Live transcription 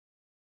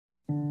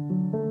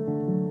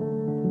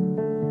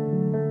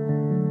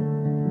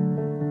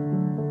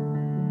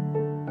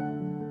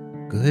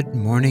Good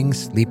morning,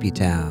 Sleepy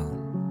Town.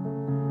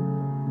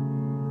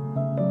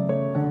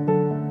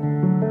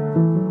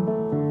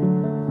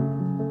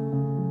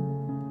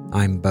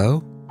 I'm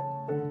Bo,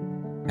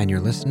 and you're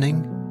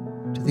listening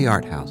to the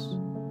Art House.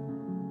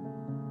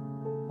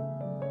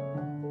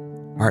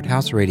 Art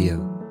House Radio,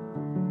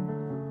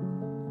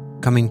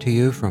 coming to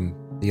you from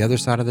the other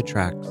side of the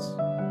tracks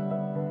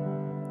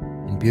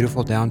in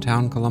beautiful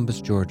downtown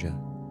Columbus, Georgia.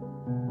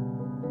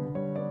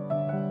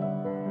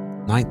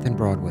 9th and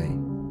Broadway,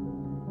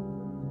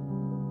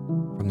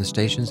 from the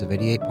stations of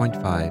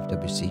 88.5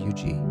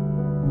 WCUG.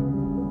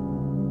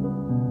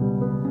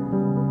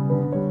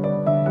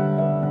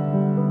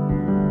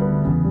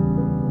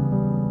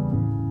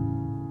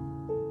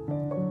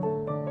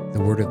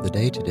 The word of the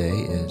day today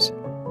is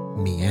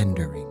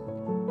meandering.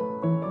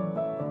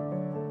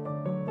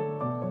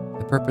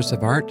 The purpose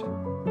of art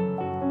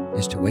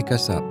is to wake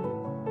us up.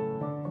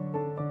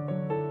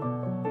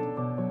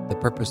 The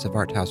purpose of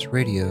Art House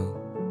Radio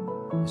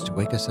is to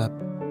wake us up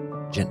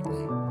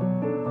gently.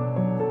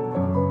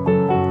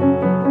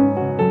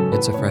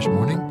 It's a fresh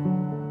morning,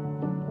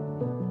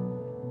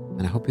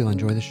 and I hope you'll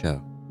enjoy the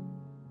show.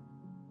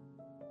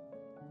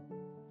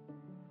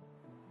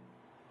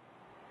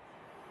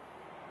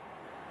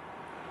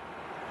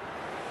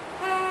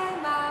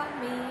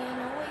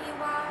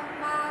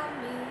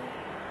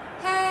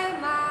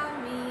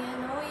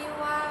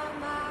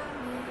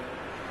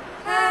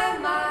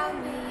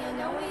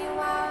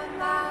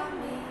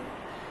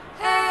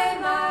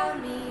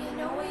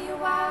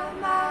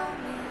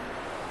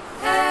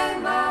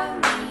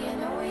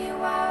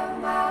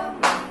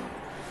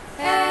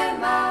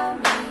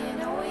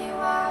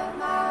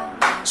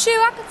 She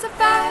walking so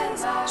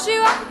fast, she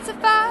walking so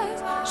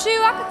fast, she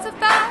walking so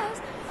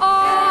fast.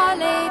 Oh,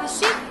 lady,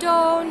 she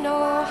don't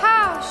know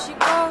how she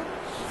goes.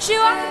 She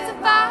walking so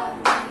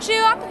fast, she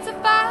walking so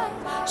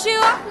fast, she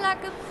walking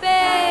like a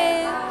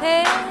babe.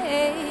 Hey,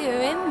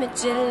 her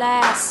image it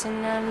lasts,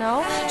 and I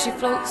know she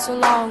floats so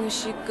long as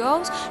she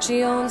goes.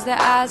 She owns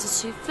the eyes as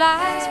she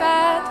flies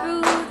right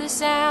through the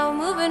sound,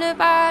 moving her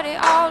body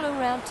all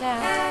around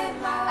town.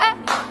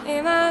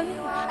 Hey, mommy,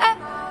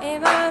 hey,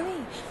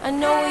 mommy, I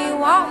know where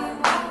you are.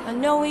 I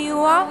know where you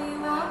are,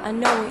 I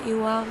know what you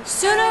want.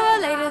 Sooner or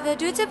later the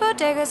duty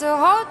bodegas will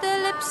hold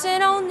their lips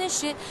and own this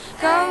shit,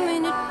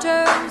 coming to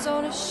terms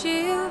on a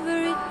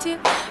shivery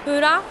tip.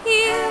 But I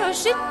hear her,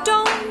 she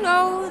don't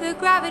know the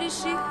gravity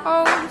she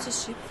holds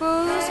as she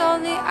pulls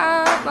on the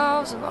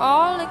eyeballs of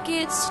all the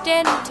kids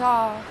standing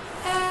tall.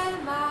 Hey,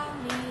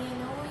 mommy, I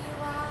know where you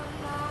are,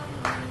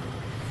 mommy.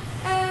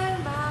 Hey,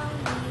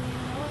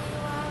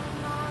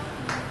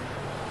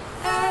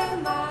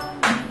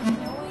 mommy, I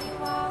know where you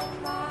are,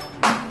 mommy.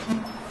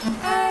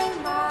 Hey,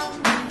 mommy.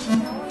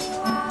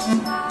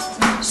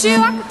 She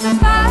walking so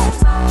fast,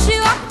 she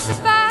walking so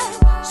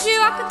fast, she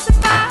walking so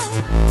fast.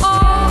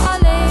 Oh,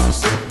 lady,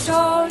 she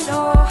don't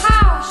know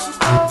how she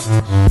goes.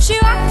 She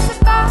walking so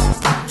fast,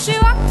 she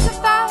walking so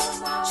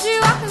fast, she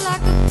walking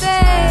like a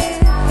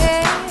babe.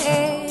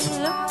 Hey,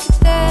 look at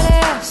that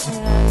ass,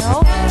 and I know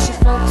she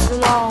floats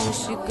along as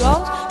she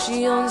goes.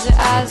 She owns her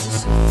eyes as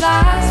she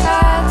flies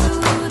high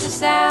through the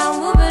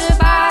sound, moving her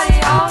body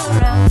all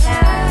around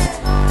town.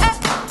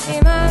 Hey,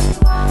 mommy,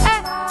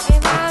 hey,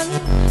 mommy,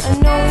 I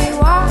know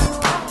you are.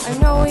 I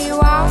know where you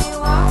are, I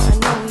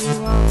know where you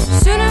are.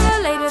 Sooner or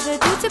later the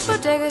duty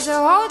bodegas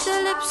will hold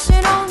their lips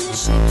and own the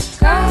shit,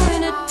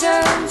 coming to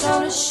terms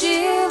on a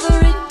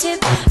shivery tip.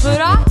 But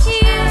I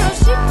hear her,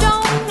 she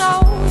don't know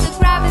the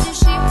gravity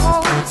she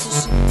holds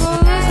as she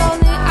pulls on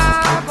the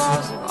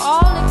eyeballs of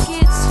all the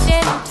kids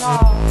standing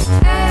tall.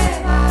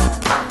 Hey, mommy,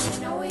 I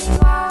know where you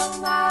are,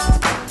 mommy.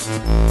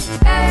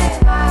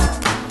 Hey,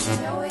 mommy, I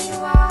know where you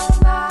are,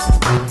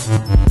 mommy.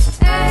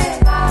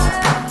 Hey,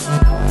 mommy, I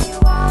know where you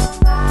are,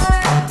 mommy.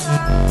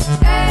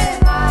 Hey,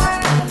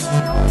 mommy, I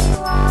know where you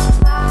are,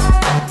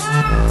 mommy.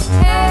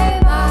 Hey,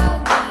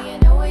 mommy, I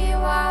know where you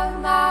are,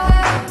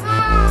 mommy.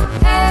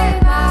 Hey,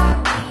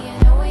 mommy, I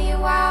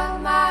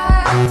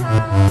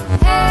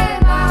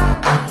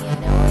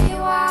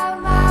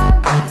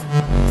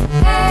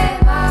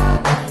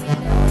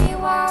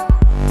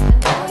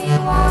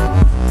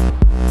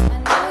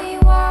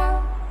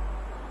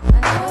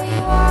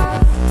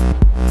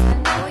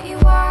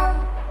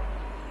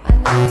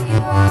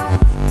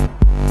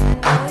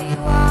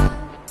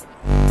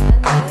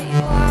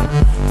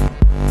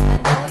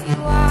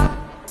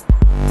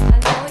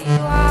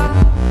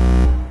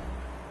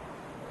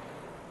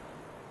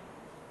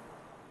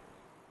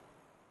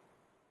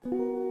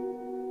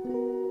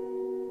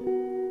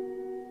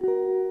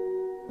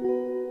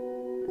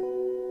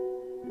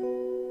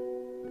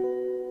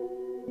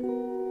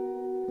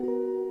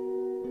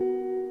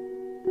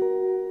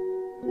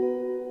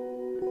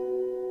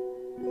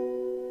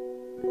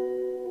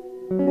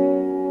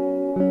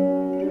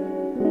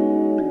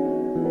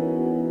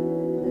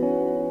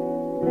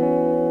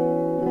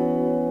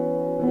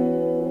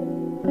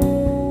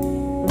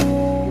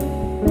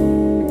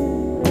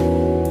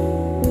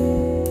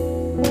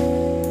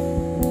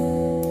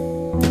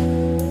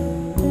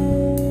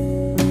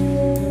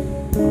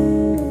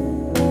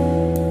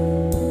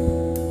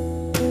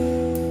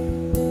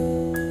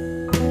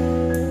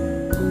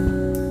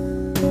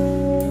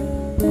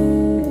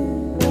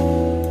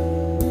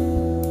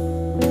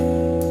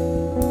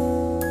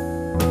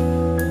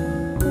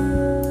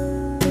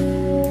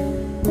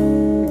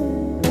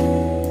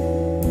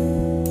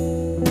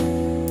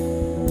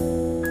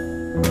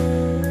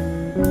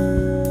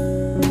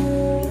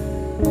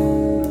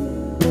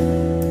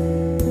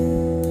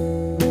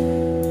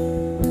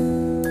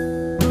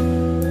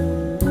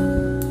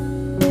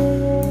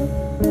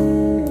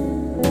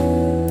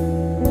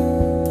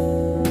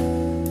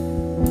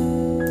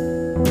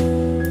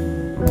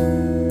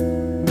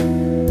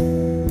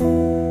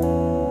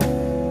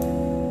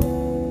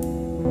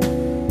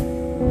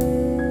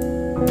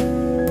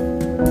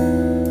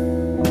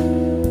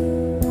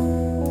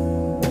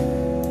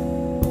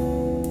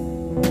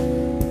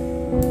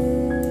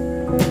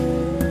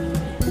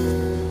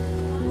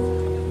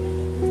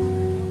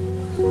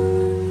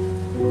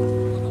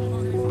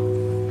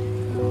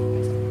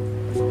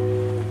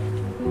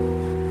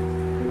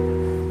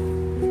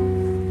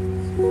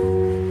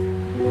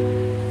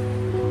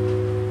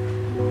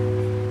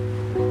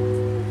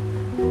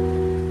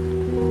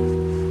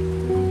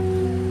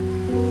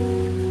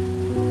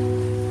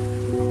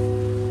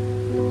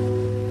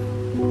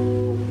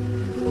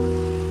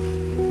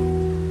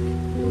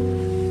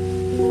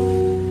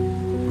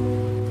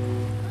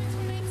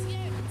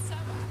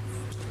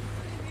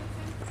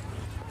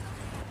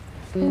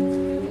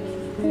Climb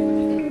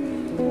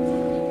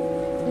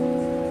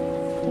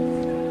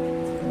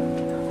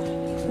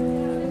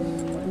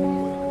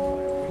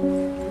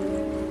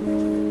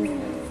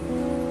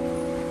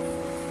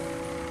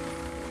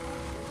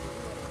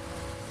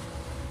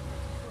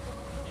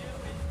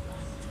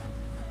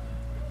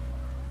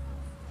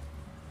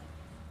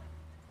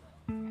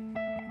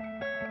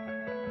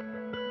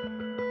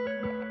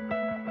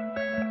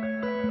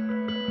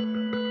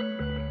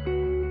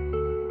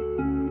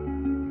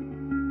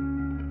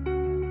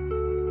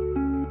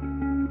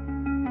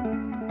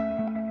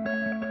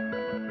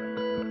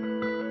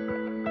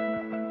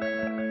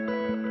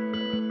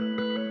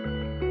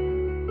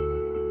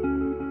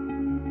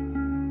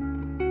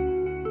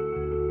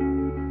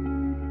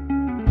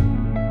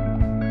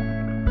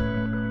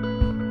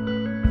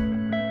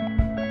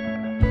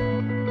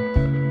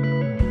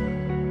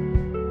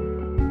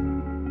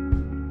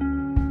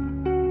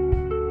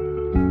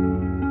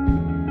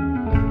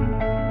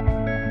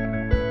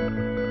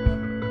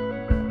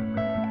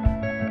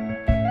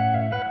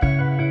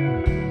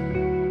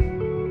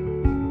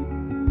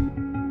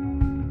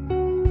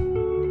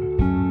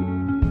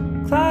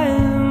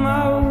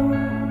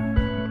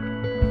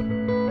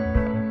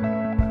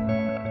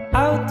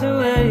out to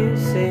where you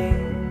see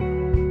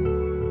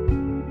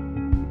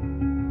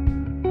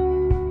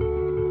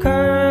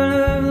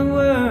curl of the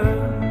world.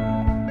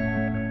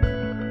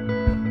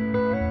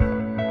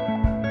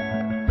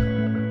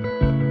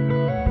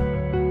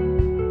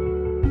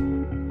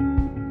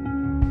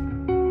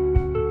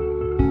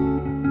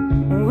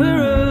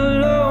 We're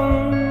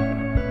alone,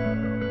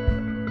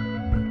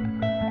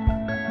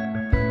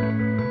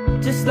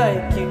 just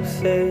like you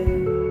said.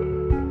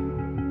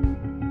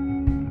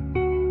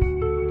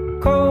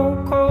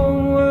 Cold,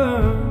 cold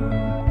world.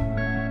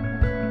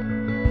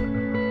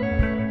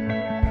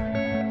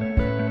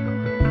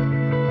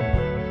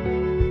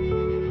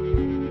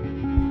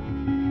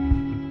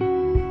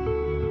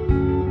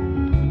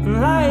 And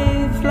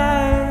life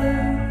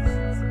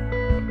lasts.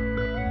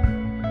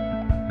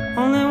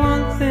 Only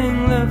one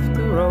thing left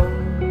to roll.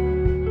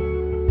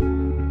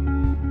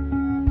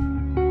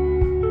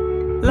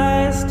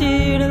 Last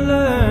year to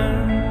learn.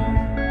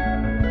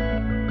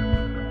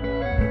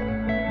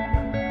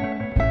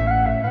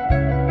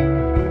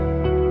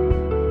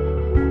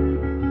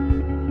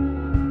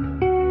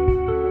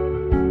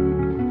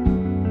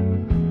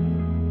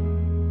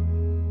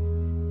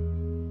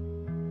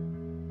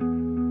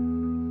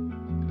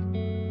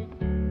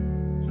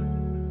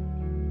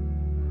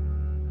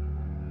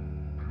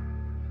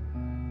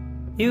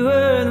 You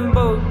were the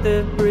boat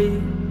that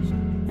breached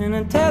in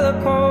a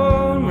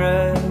telephone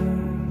rest.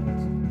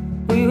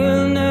 We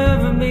will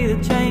never be the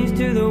change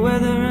to the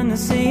weather and the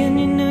sea, and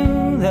you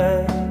knew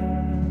that.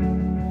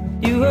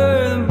 You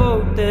were the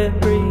boat that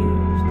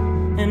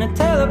breached in a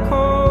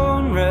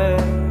telephone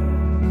rest.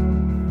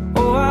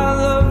 Oh, I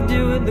loved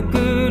you with the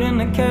good and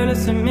the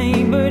careless in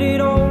me, but it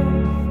all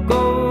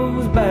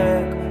goes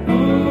back.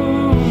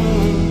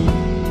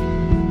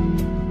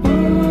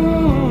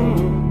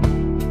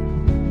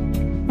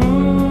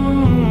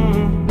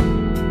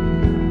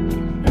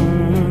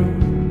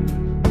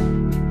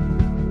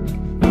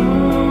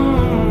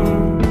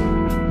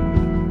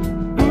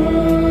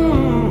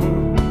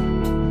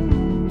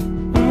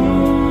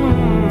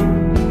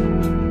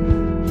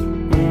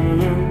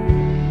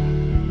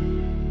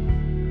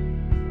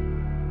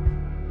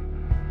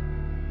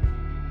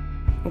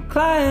 We'll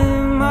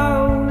climb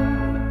out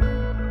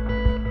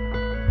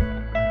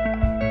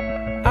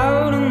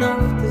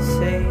enough to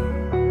say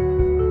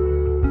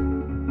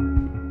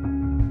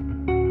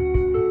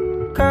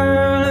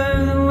curl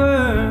of the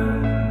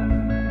world.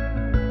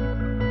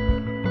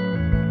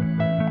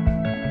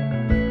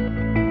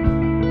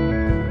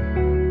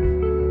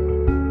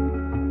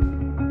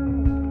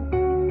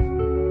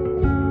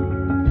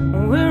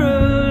 We're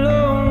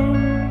alone,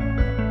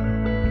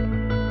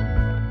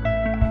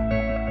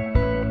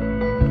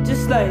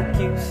 just like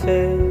you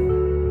said.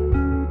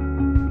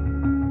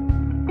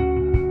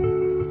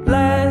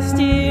 Last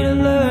year to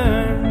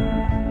learn.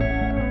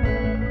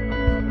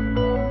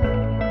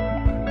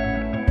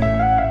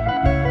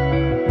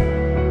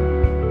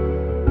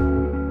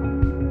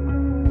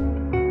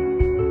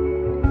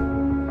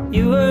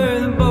 You were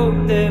the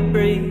boat that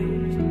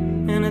breached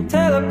in a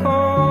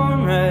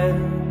telephone rest.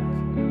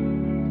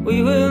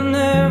 We will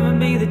never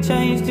be the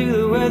change to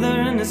the weather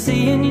and the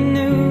sea, and you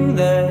knew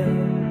that.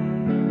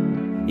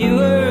 You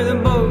were the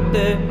boat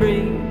that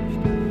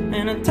breached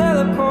in a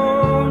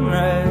telephone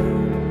rest.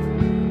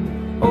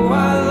 Oh,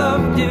 I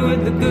loved you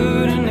with the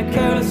good and the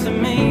careless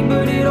in me,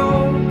 but it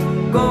all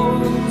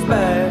goes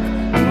back.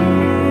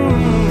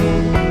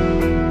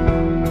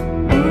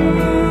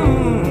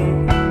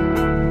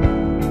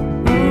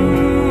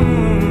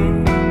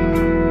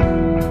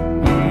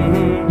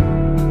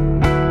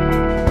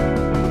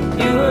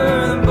 You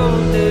were the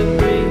boat that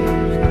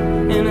breached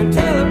in a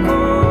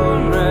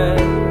telephone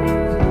rest.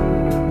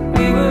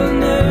 We will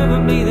never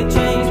be the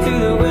change to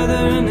the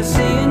weather and the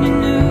sea, and you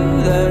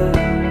knew that.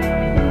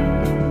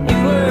 You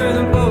were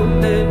the boat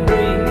that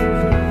breached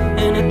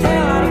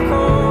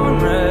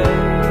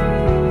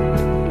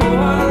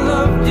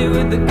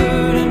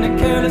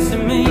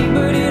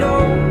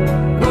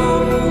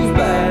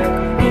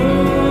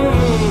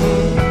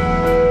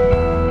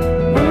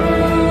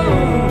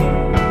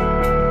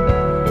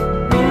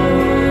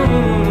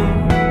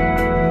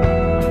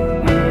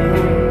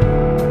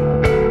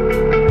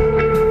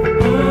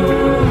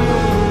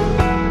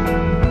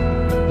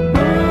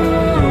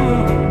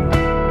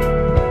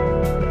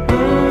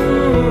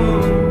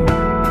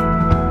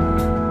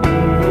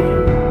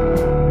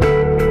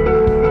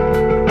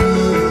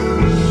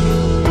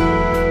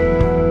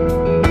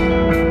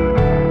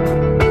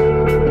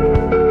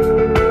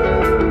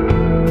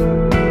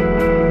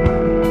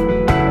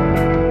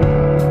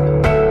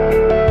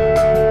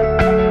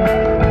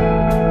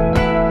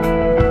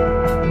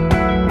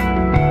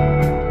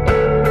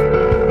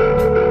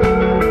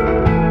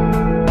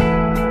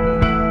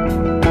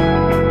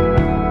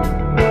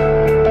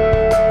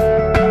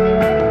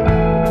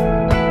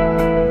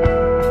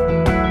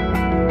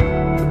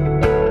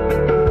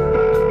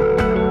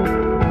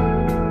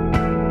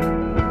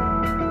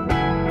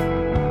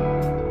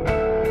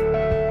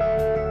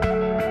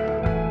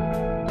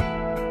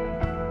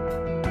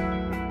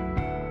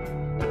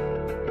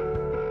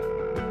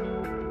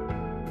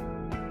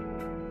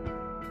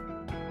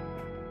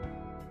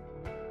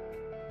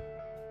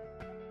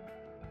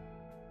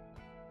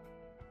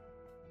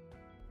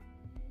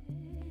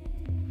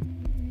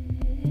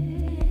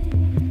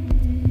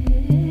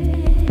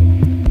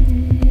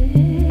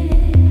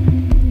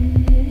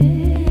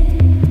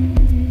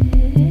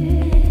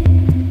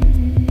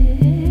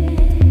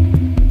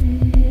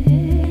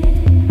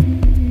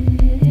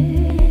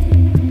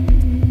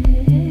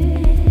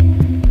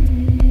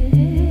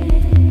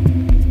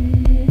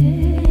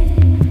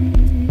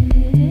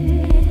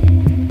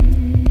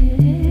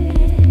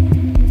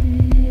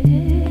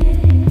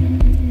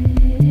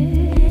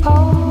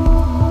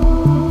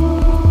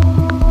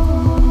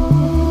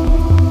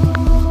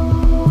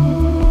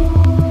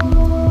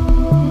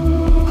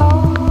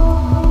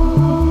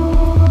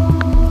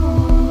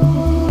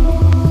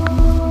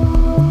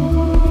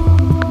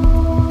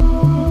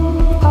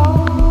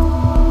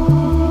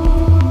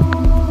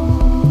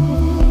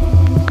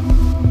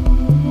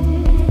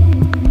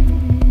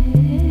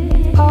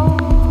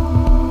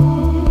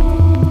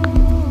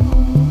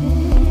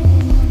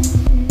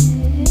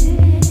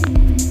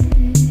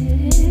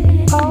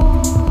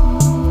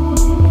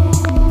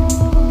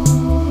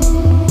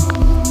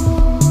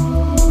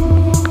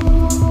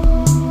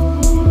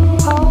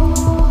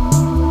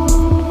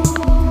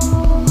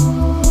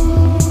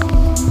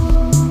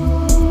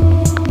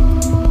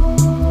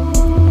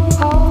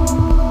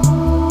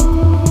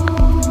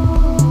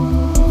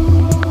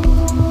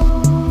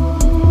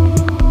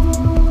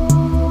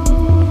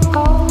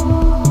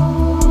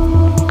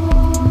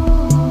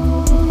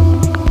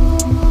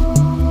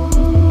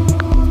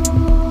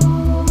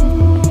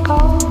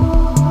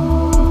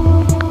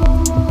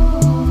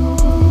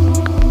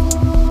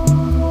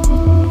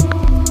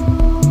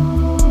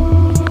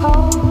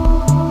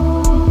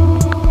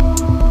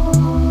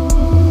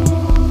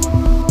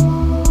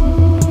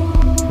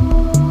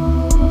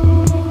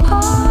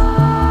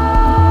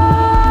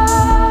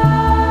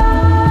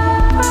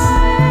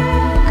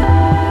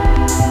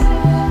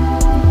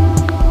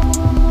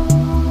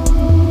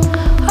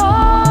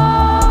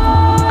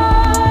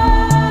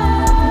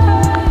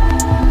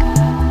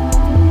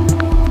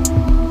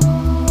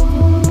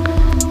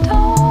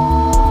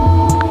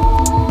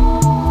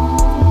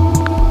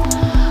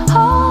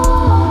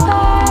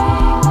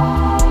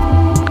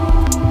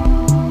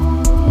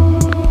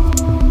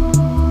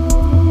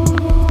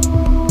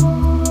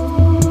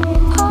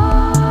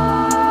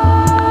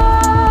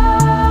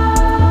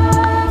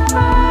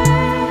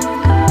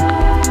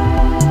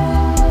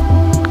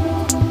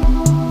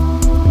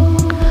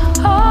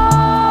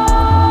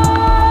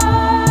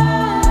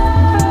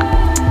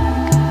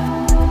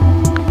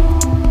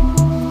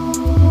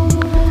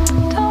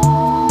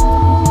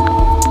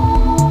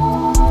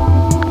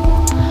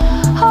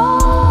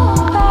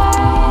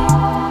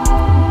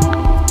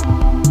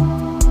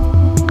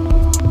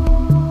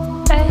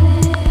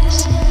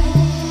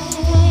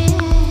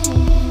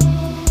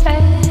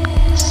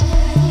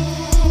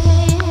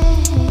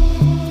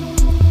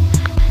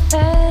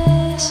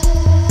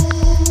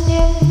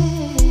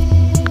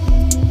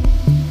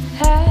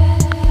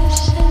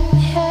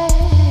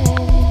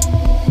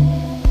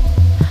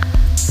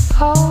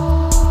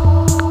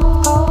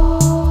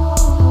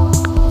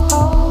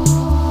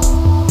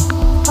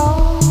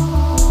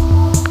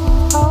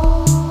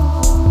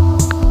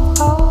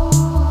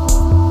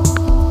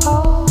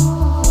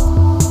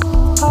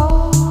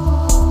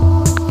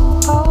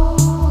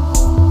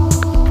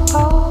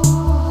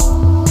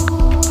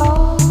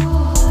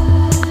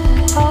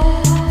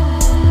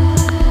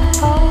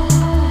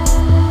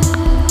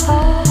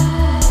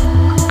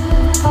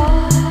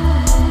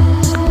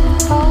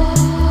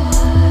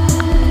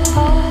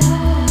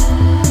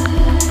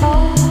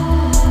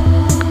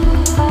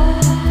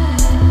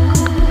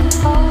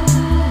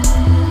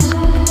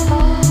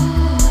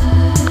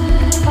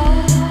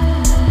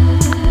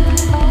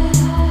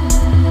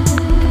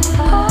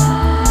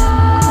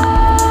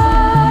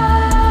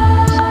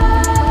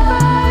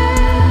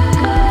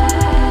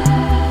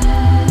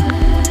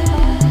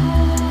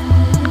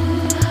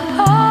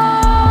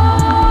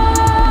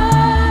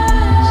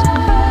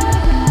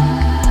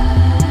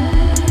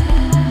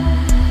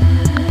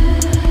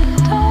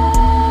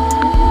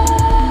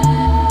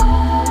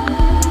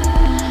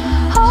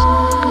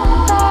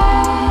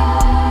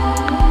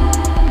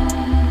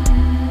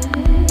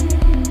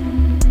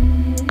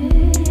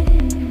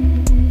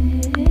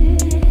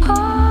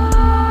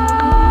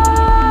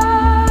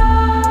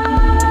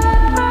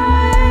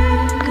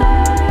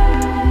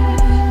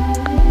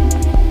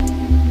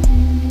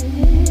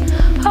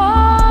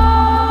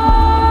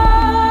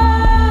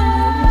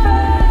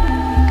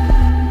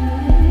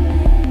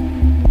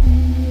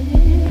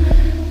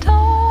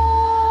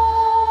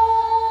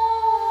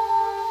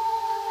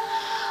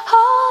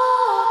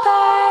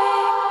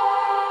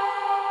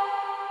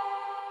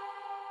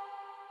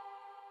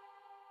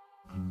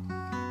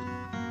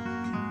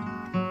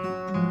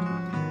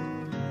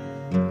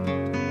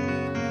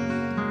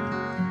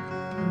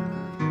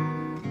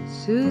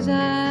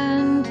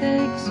Suzanne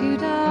takes you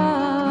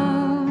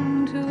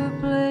down to a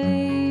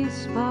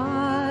place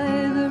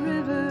by the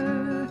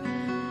river.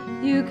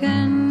 You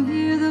can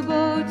hear the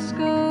boats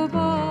go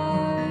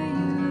by.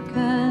 You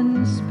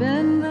can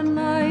spend the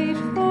night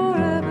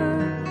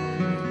forever.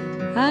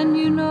 And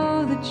you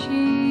know that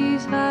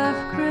she's half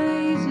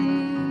crazy,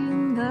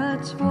 and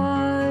that's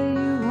why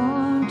you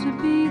want to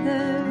be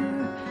there.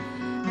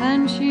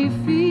 And she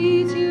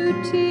feeds you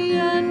tea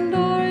and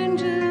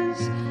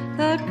oranges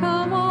that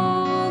come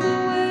all the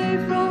way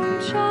from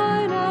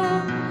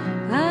China.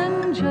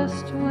 And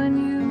just when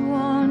you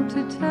want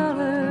to tell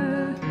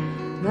her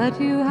that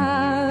you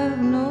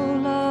have no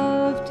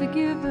love to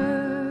give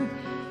her,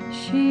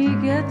 she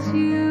gets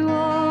you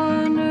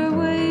on her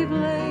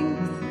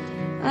wavelength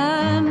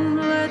and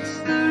lets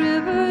the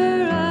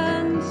river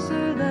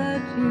answer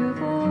that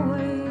you've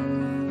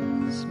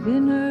always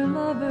been her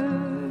lover.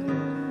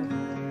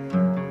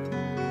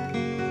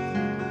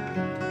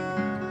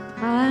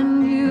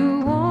 And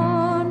you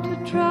want to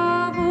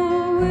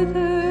travel with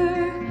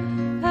her,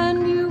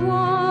 and you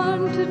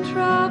want to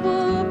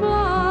travel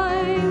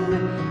blind,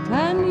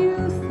 and you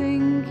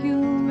think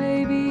you'll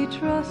maybe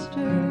trust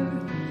her,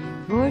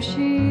 for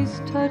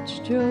she's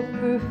touched your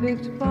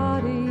perfect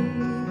body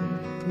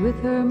with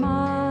her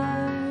mind.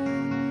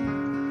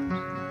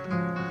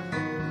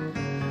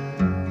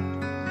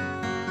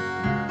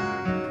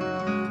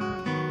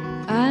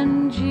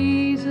 And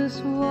Jesus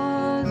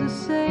was a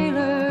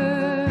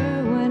sailor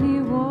when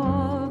he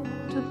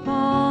walked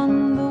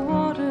upon the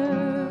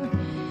water,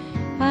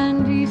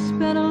 and he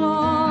spent a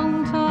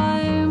long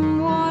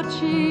time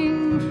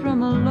watching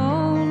from a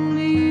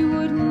lonely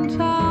wooden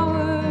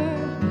tower.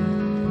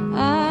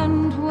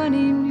 And when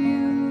he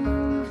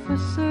knew for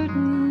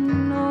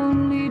certain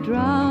only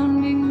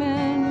drowning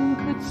men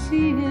could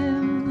see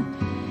him,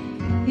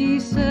 he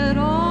said,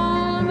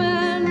 all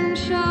men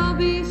shall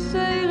be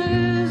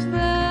sailors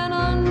then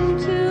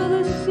until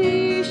the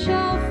sea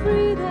shall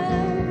free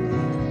them.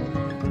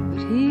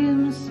 But he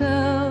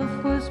himself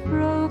was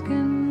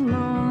broken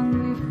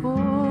long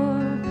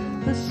before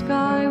the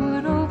sky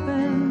would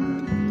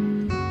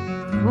open.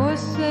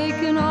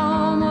 Forsaken,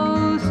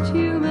 almost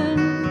human,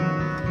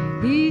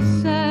 he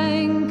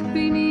sank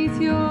beneath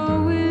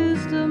your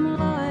wisdom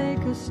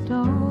like a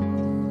stone.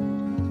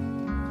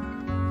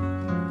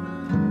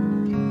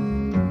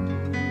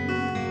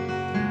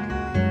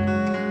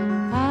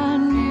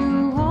 And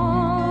you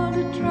want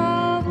to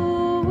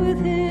travel with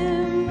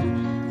him,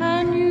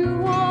 and you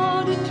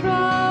want to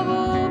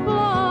travel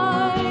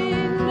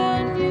blind,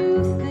 and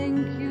you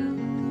think you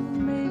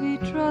maybe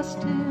trust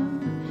him,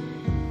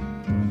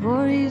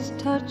 for he's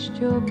touched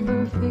your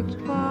perfect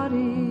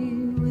body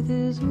with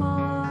his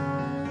mind.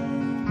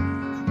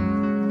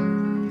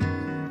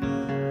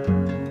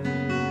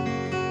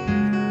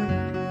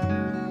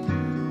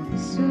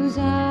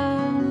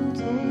 Suzanne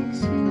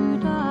takes you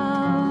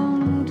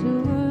down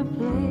to her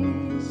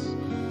place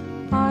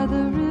by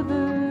the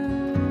river.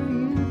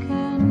 You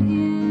can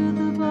hear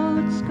the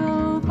boats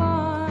go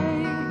by.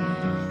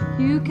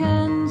 You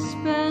can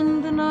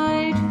spend the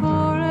night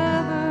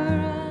forever,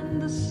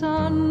 and the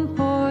sun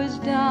pours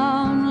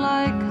down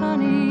like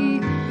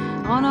honey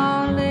on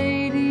Our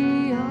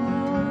Lady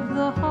of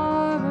the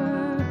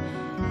Harbor,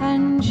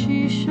 and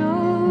she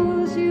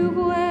shows you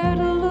where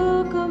to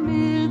look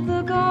amid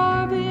the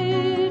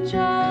garbage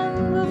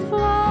and the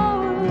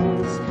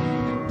flowers.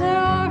 There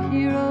are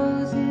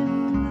heroes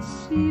in the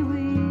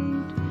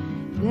seaweed,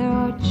 there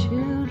are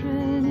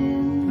children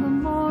in the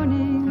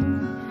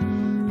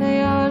morning.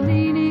 They are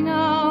leaning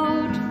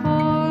out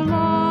for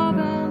love,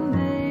 and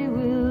they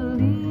will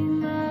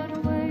lean that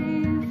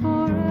way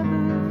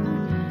forever,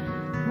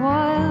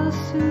 while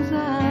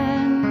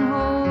Suzanne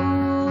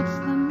holds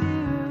the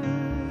mirror.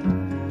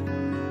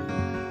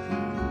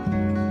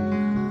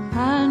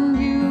 And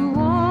you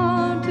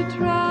want to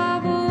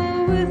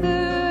travel with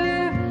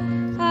her,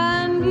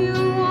 and you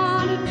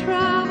want to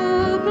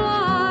travel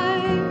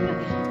blind,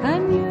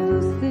 and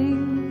you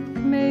think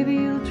maybe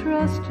you'll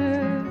trust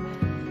her,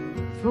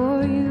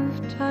 for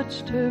you've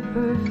touched her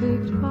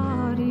perfect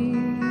body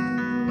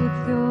with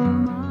your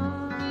mind.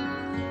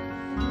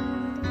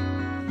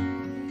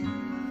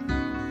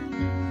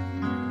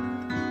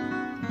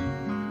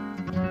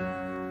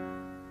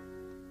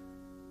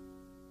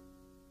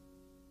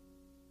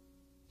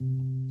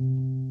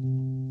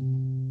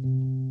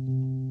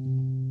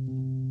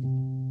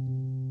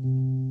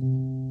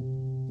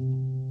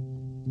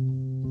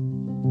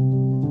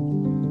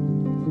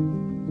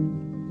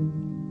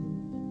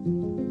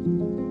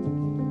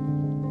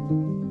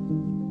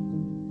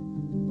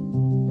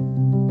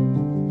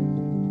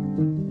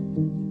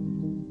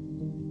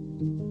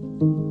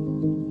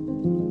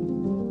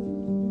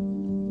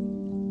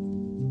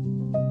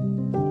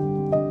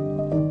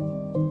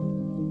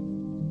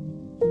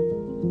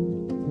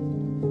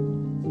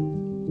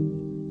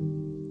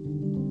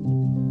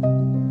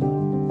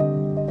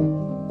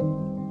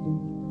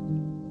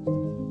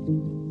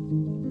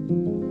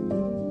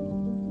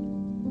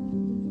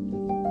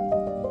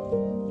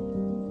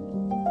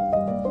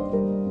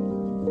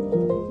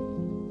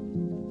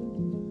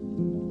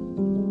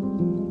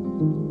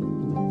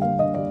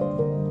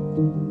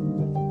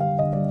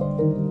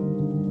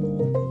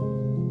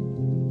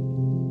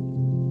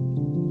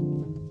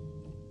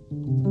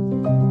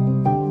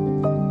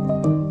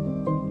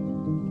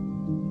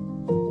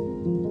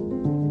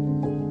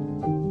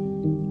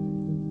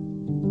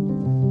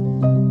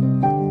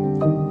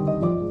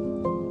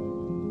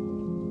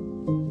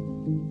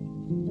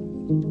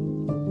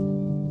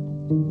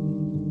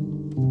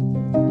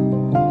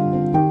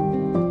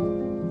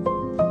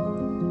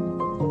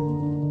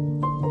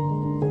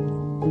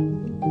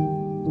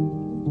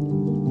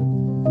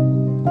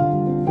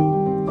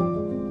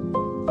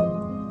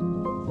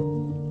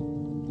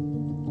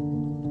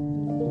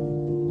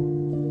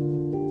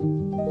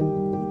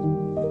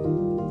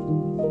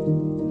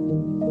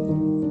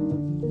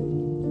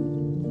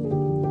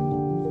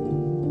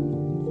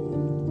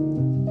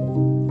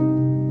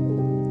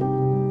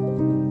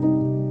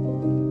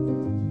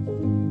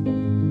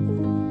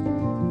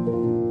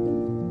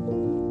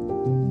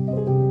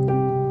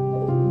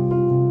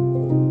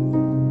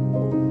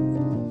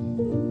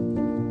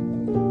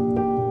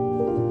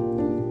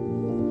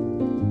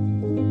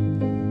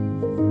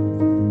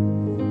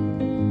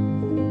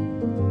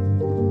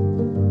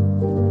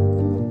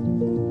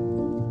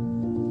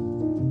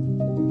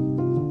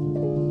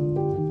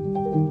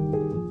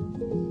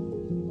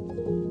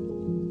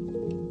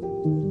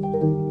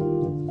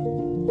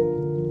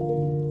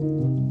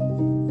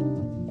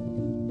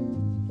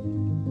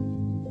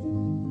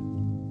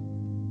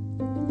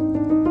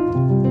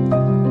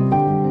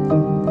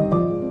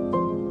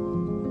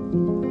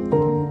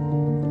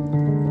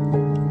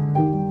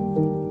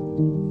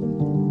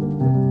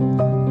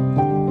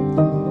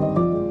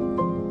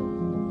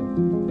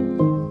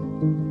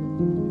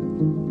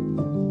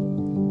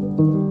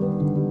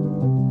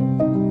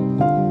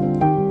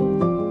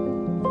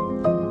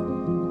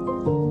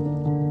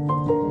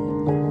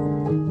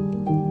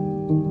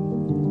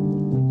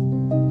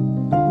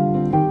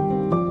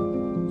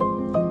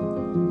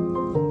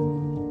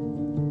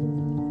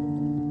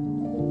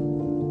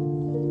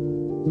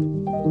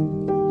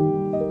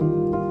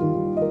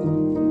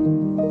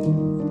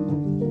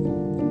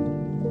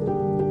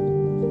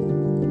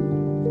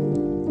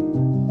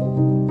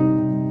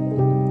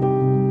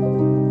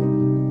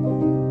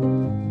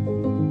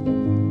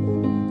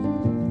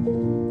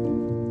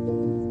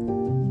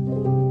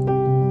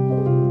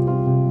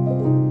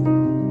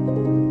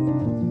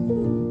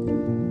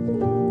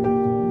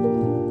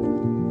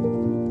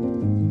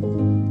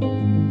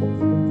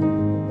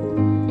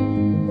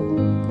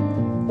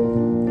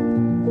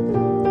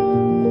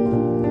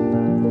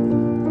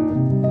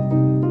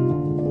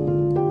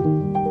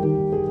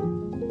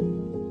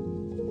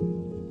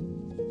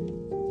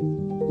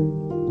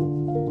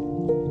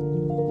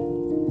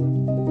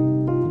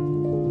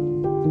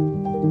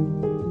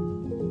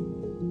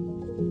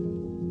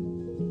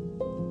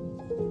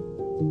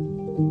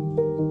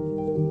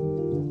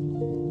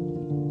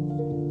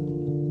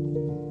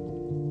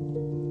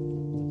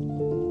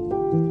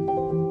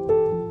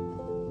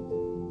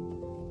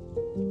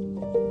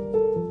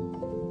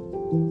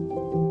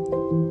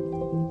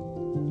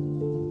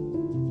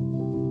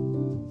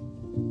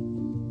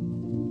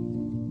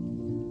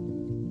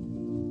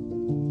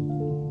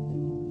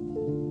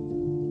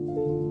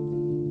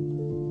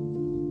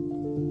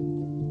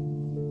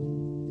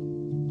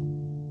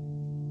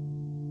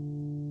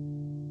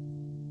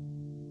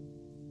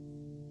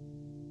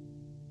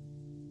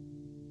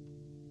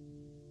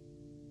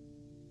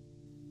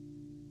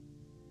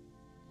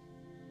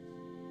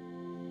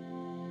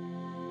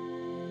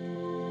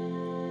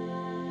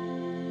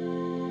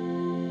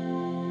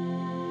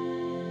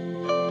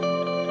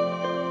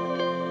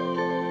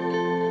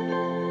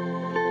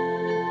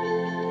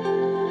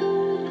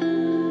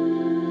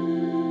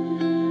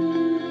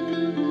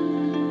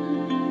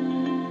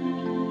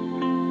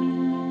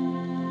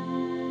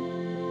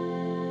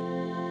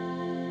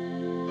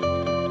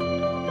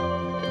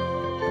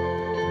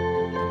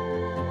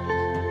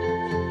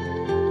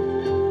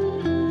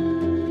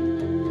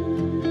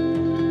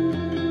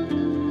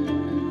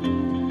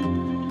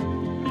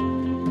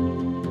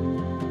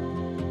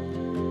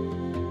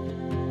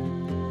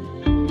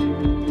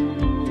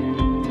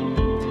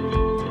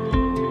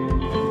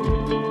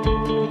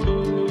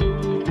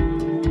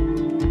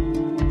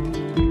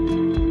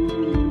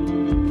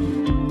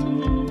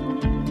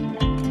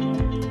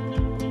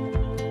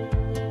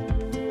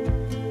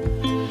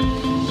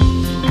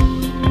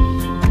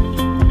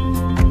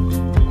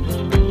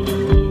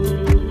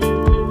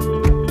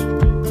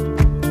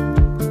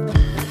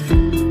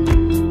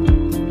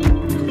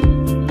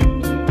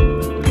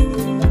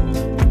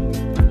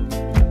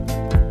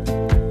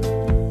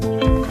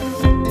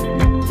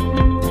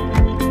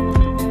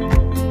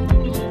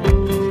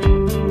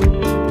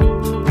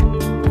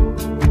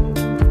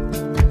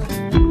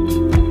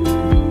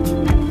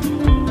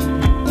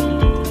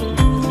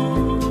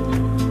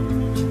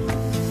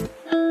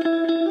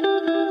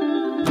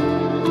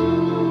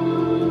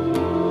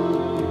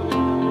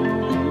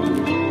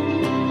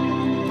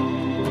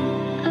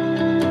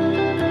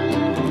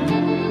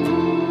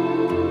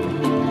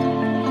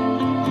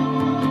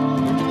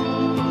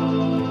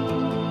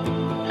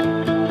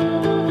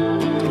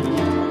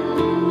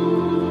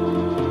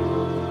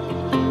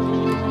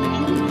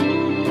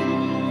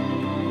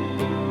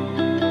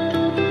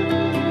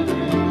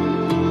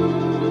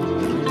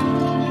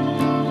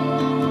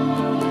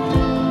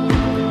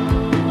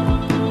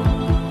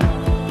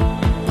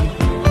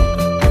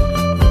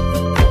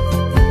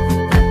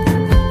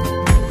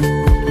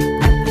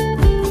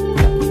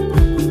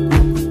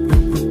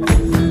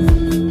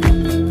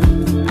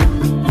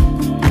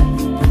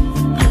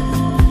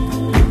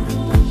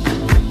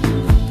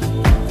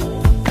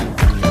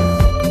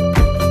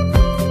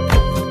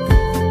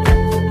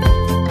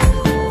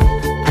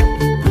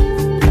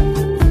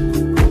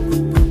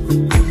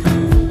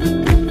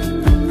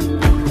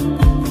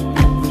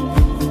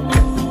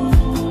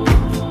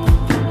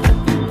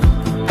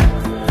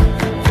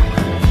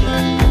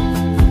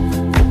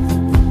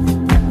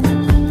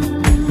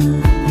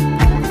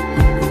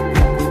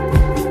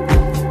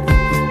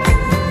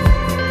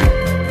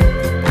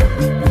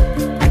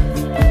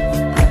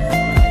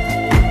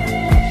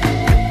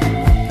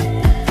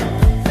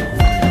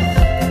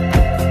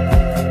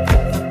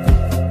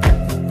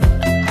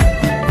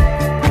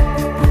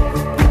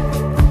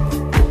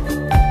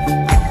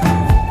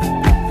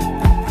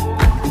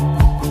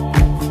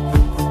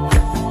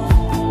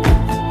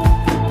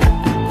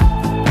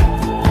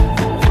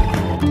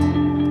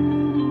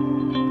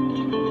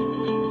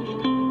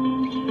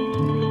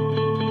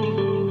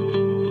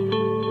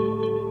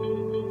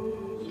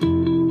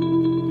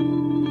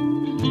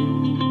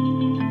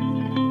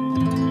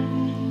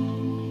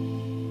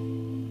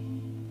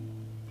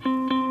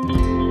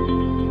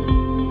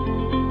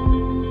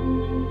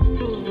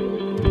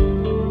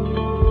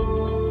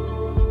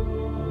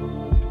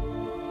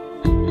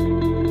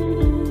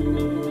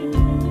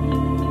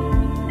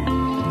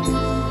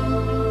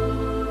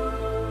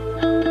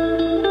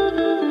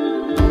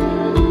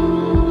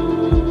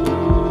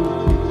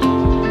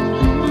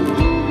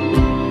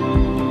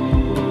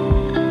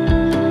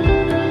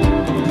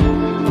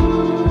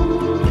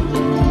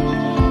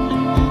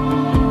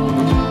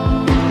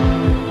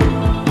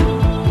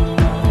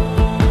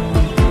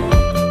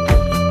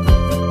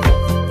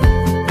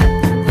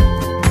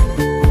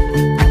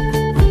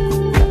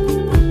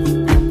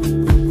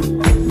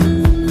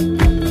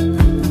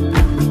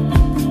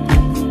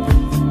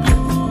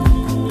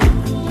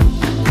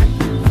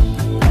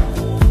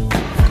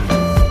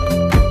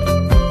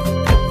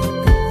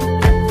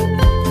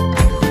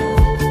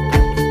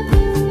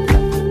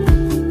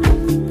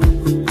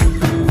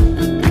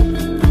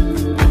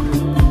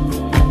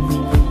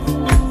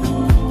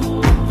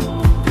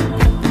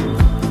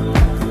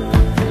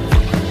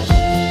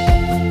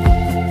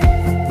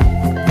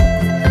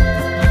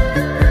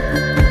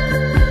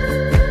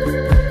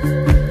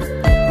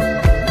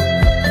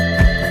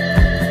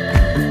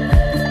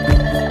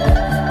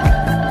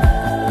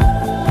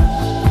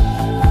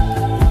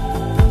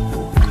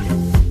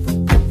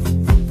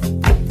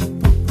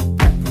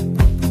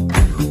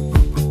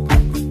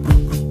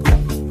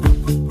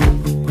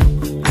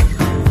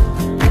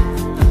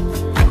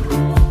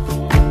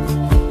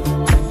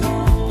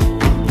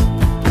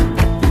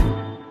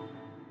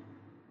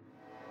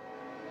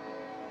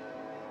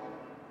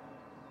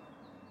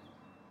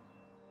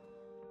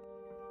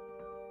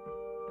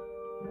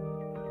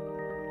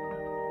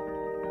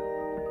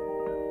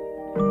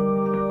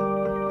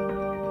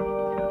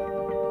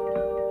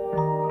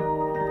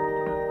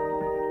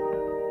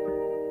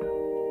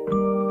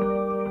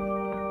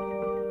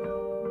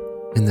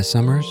 the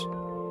summers,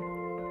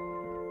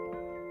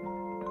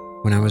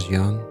 when I was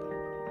young,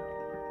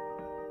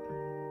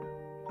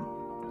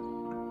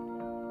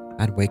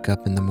 I'd wake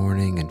up in the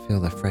morning and feel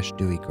the fresh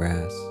dewy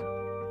grass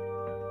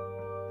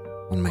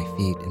on my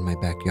feet in my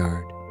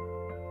backyard.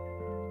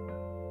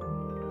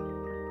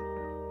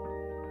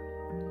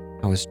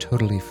 I was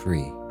totally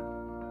free.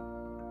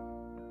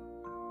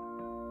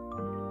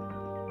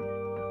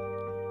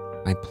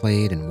 I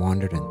played and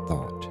wandered and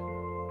thought.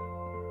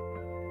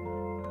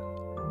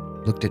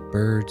 Looked at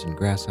birds and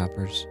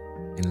grasshoppers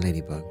and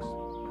ladybugs.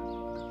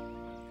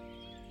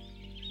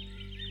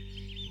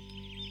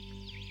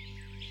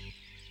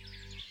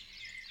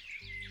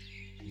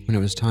 When it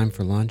was time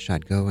for lunch,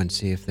 I'd go and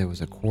see if there was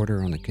a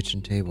quarter on the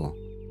kitchen table.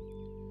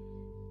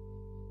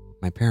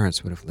 My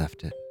parents would have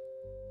left it.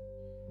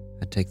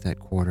 I'd take that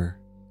quarter.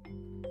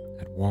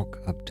 I'd walk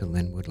up to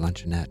Linwood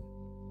Luncheonette.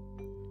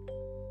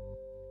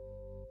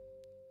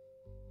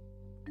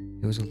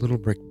 It was a little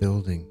brick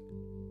building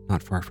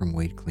not far from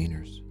Wade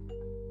Cleaners.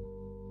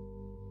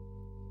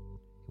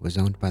 It was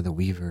owned by the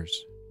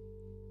Weavers.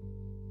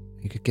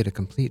 You could get a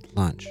complete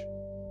lunch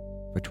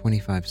for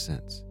 25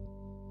 cents.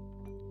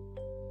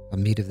 A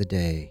meat of the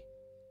day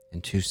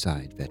and 2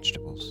 side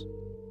vegetables.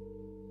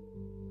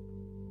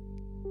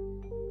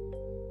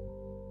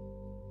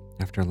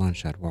 After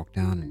lunch, I'd walk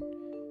down and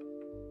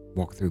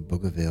walk through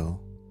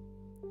Bougainville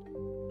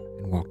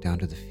and walk down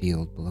to the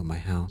field below my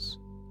house.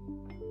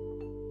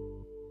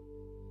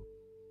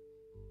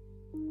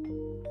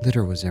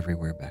 Litter was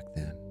everywhere back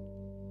then.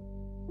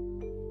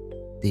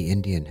 The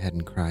Indian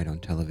hadn't cried on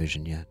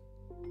television yet.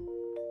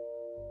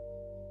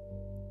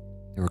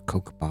 There were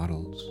Coke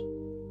bottles,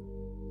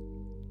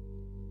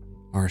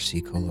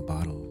 RC Cola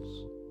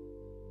bottles,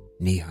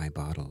 knee-high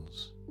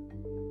bottles,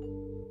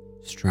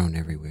 strewn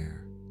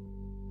everywhere.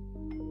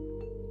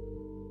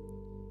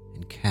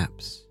 And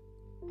caps,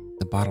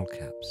 the bottle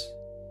caps.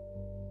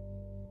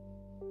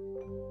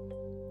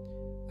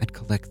 I'd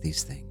collect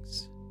these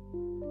things,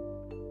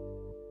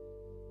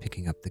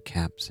 picking up the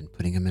caps and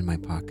putting them in my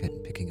pocket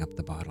and picking up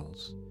the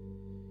bottles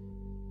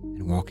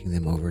and walking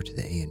them over to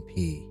the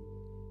A&P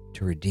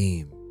to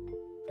redeem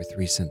for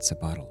 3 cents a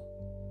bottle.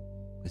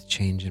 With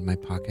change in my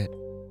pocket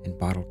and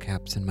bottle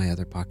caps in my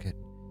other pocket,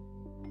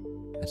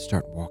 I'd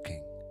start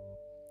walking.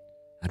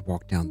 I'd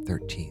walk down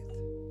 13th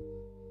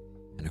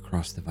and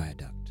across the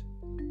viaduct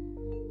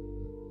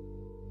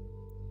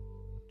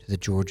to the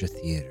Georgia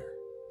Theater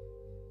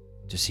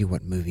to see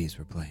what movies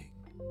were playing.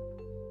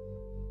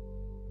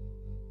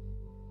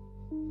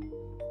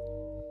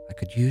 I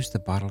could use the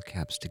bottle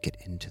caps to get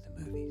into the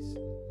movies.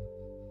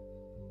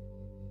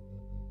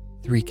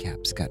 3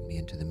 caps got me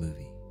into the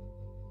movie.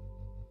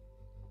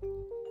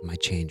 My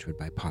change would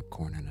buy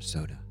popcorn and a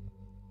soda.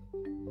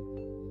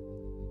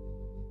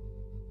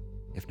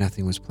 If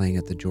nothing was playing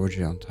at the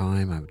Georgia on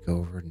time, I would go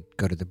over and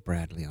go to the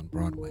Bradley on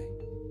Broadway.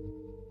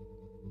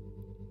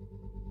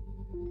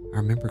 I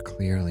remember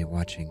clearly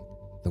watching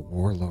The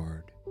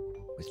Warlord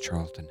with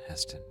Charlton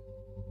Heston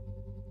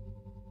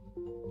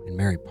and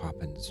Mary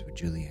Poppins with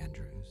Julie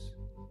Andrews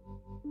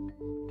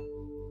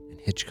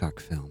and Hitchcock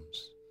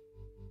films,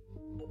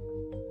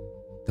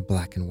 the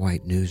black and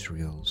white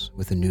newsreels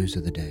with the news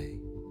of the day.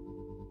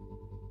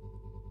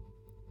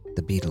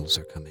 The Beatles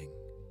are coming.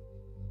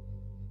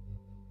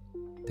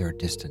 There are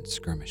distant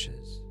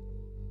skirmishes.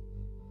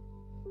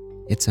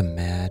 It's a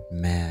mad,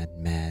 mad,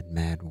 mad,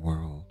 mad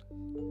world.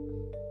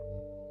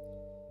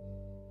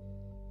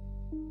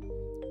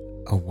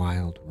 A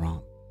wild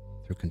romp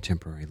through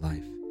contemporary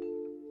life.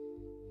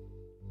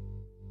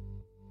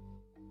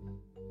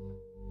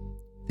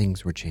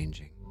 Things were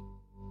changing.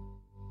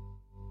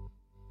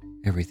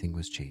 Everything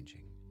was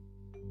changing.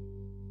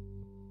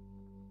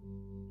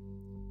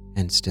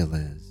 And still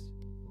is.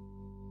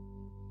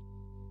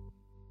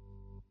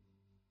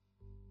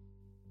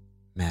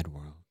 Mad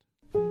world.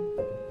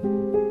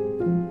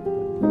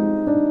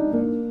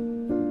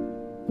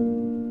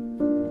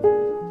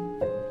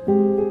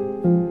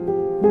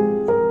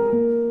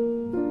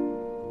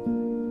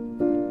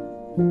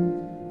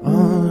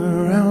 All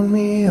around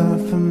me are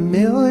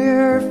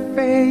familiar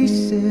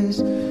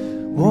faces,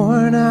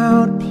 worn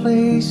out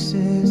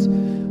places,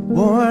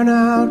 worn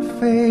out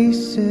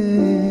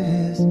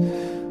faces,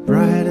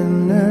 bright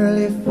and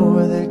early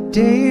for their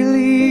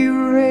daily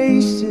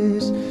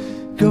races,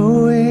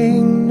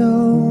 going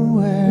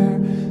nowhere,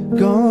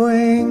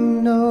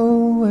 going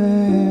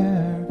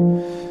nowhere.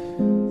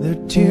 Their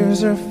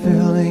tears are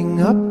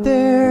filling up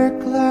their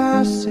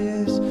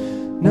glasses,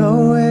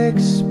 no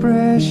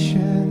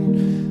expression,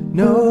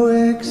 no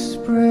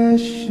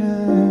expression.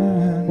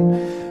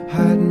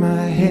 Hide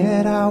my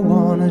head, I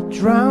wanna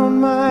drown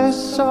my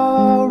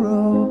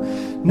sorrow.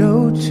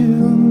 No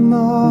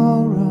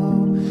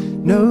tomorrow,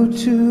 no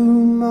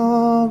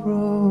tomorrow.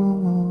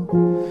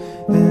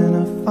 And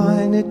I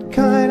find it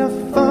kinda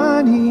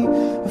funny,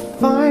 I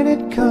find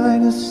it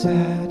kinda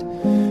sad.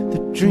 The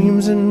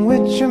dreams in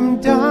which I'm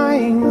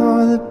dying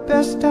are the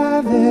best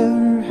I've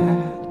ever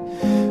had.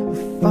 I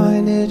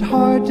find it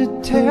hard to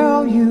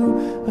tell you,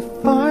 I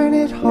find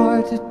it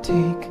hard to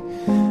take.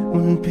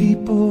 When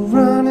people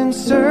run in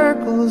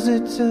circles,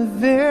 it's a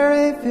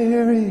very,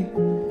 very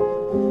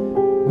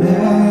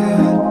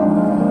mad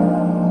world.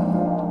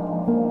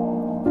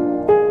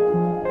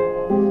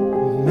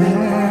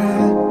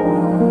 Mad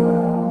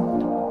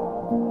world.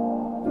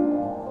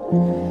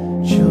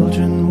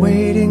 Children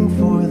waiting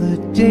for the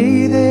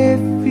day they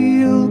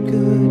feel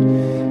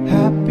good.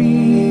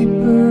 Happy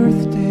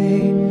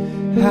birthday,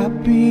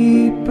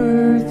 happy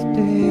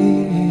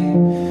birthday.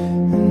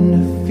 And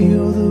to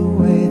feel the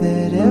way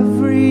that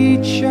every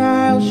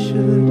child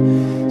should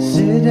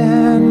sit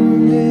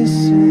and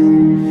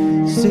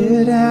listen,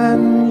 sit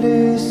and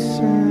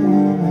listen.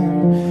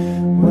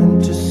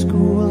 Went to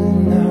school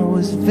and I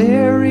was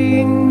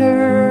very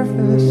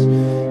nervous.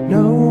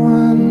 No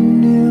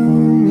one knew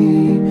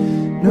me,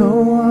 no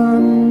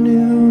one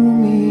knew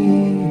me.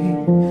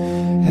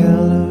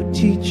 Hello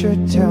teacher,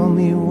 tell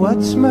me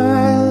what's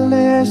my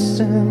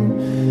lesson.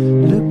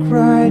 Look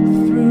right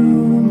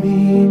through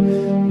me,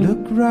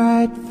 look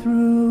right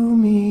through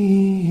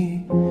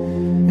me.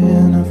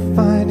 And I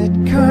find it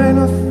kind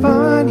of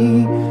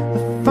funny, I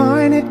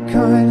find it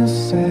kind of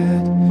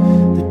sad.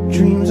 The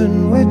dreams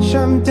in which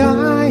I'm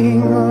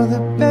dying are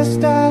the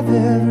best I've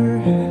ever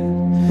had.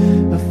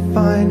 I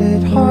find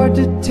it hard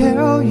to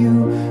tell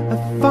you, I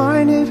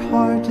find it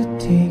hard to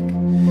take.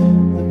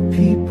 The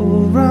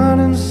people run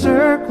in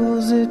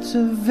circles, it's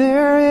a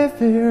very,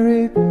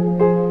 very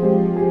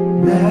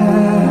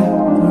mad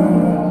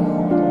world.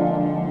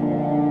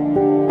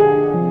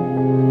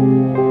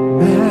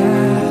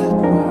 Mad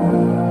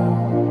world.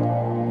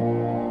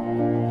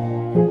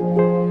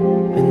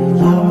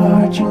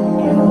 Enlarging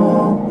your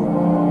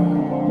world.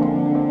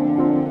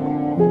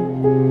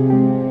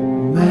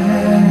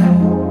 Mad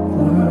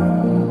world.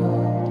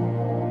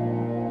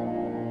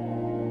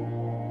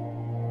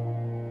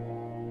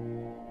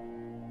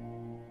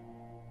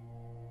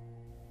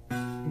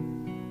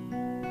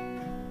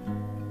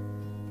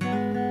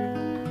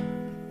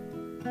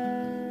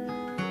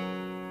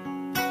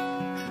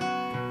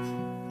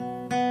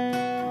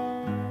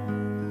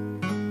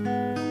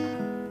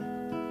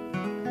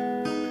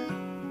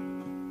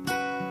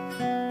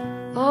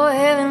 Oh,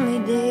 heavenly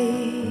day,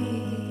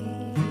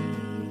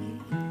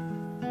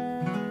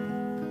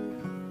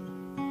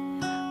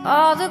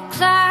 all the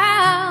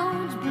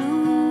clouds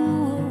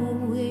blew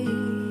away.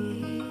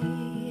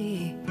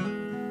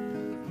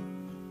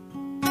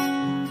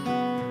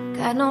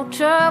 Got no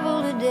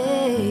trouble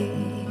today.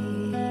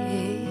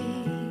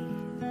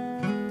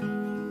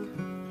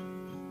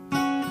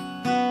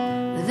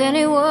 With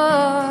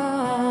anyone.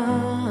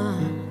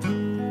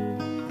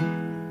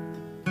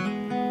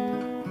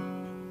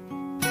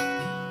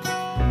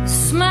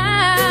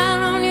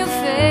 Smile on your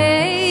face.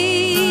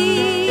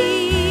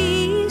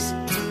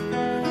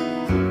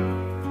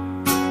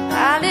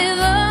 I live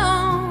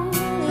on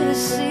in the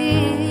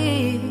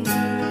sea.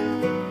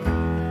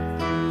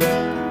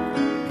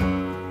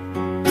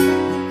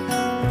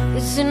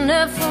 It's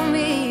enough for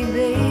me,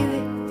 baby.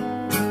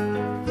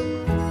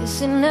 It's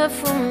enough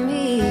for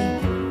me.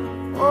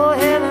 Oh,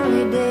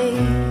 heavenly day,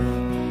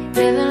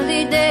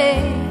 heavenly day,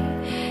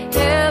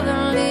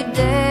 heavenly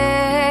day.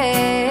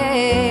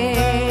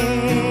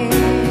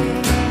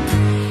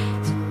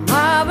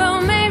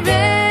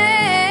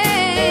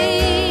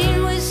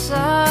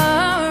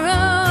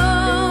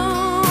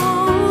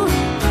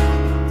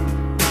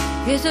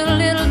 Here's a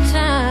little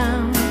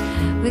time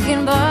we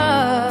can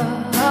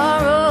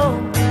borrow.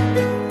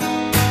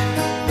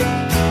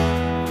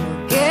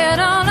 Forget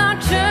all our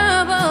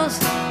troubles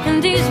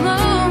in these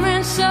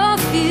moments so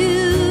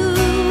few.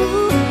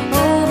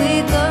 Oh,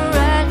 we could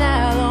right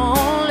now the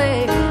only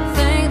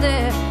thing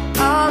that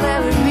all that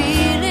we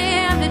really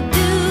have to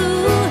do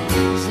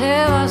is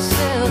have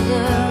ourselves a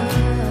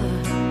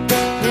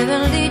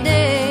heavenly day.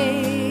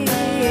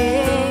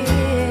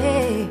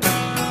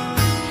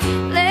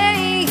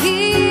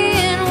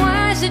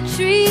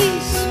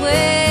 Trees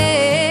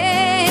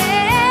sway.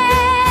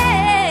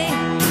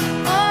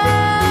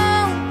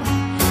 Oh,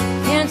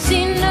 can't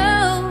see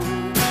no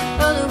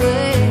other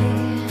way.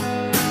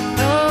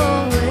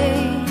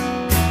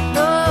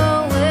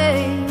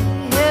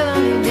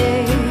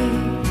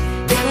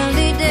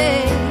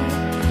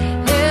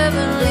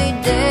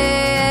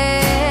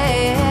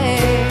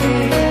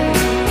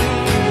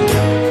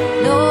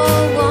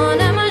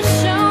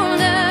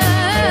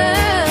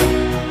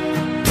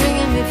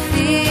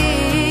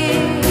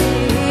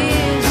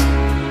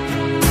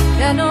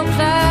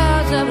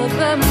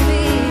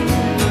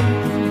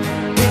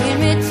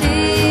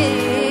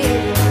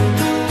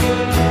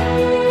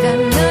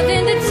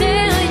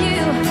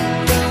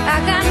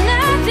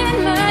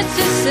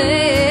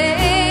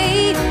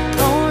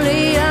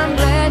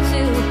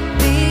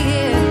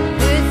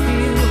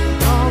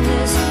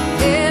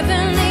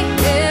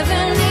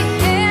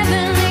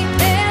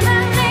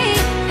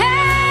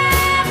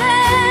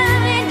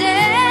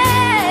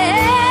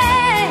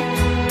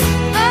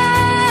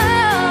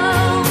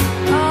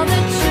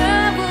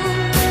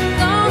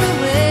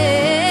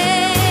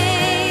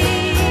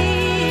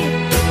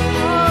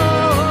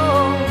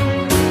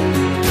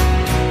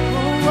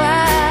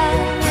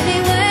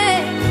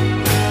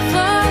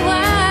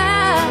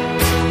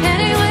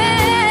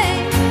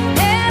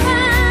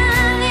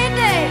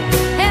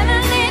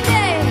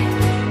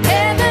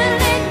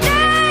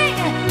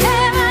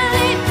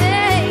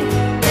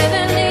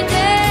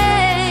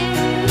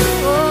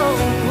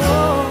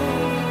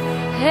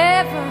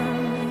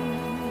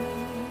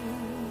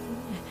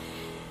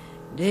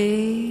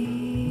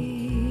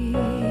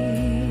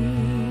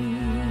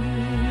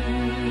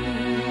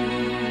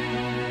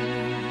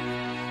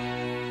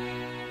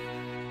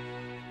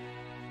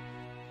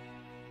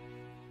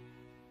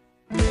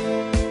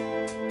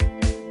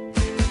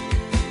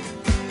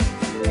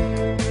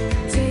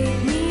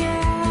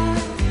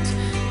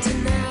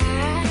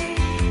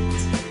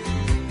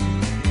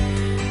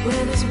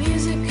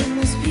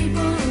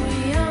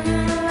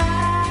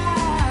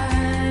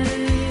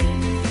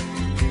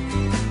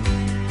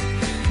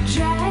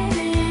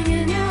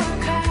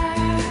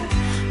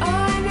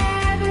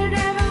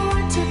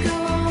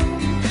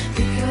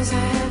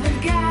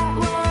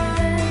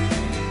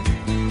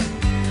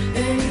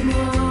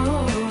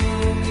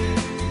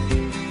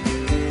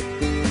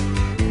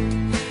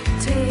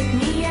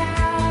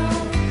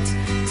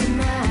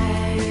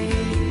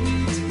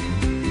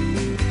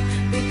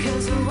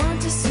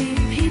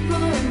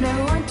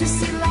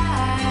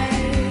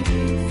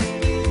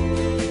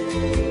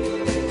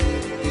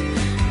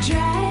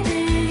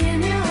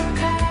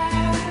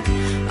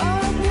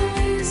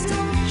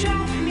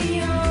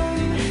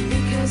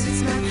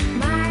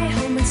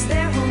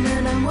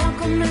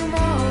 come no more.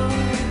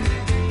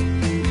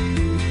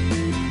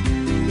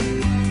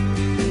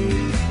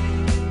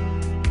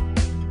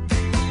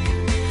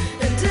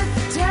 And if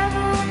the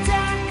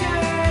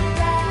double-decker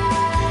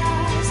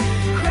bus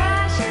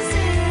crashes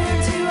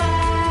into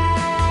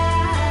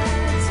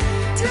us,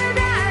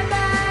 tonight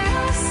by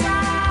your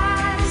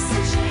side is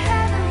such a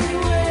heavenly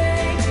way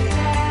to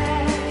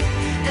die.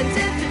 And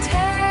if the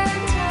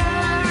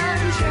 10-ton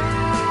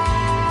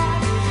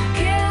truck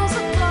kills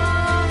the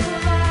both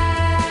of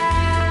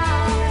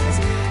us,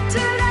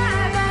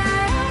 tonight by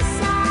your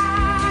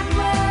side,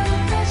 well, the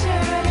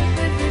pleasure and the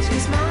privilege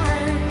is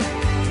mine.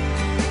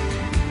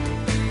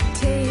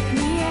 Take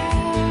me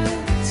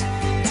out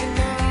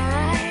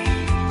tonight,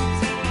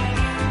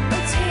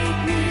 or take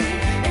me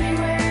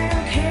anywhere.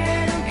 Don't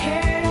care, don't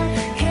care,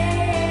 don't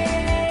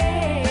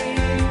care.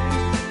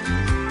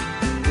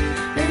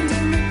 And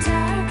in the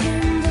dark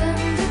and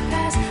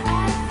underpass, I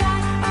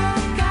thought, oh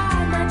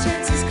God, my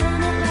chance is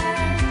gonna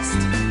last.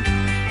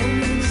 And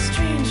then a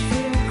strange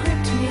fear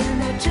gripped me,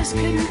 and I just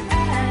couldn't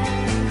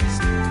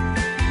ask.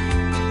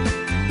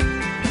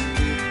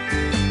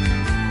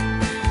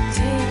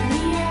 Take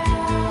me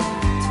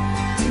out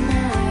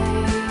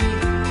tonight,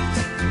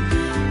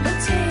 or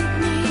take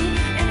me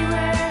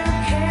anywhere.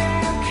 Don't care,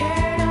 don't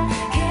care, don't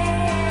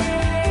care.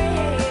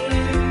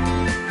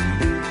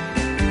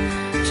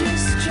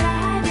 Just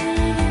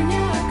driving in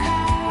your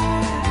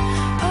car.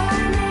 Oh, I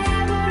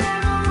never,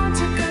 never want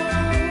to go,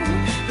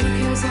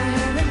 because I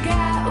haven't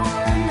got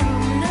one. No,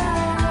 no,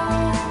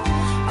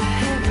 I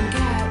haven't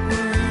got one.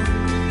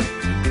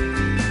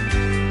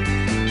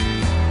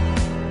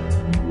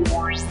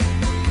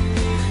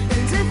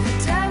 And if the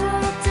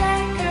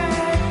double-decker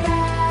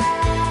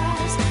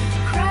bus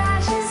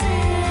crashes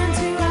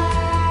into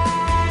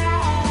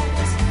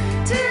us,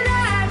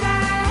 tonight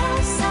by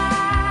our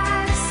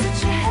side is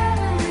such a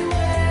heavenly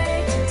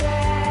way to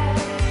die.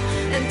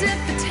 And if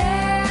the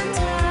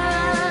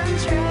 10-ton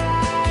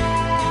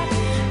truck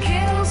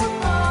kills the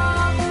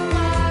both of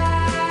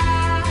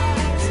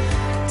us,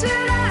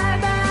 tonight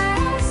by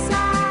our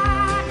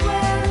side,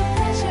 well, the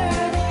pleasure,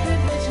 the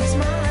privilege is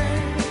mine.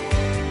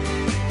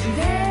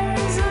 There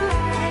is a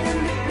light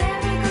and it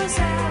never goes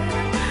out.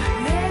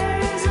 There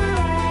is a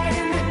light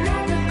and it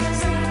never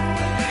goes out.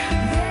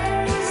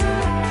 There is a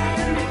light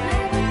and it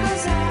never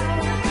goes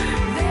out.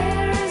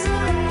 There is a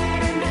light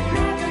and it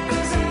never goes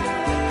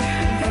out.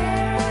 There is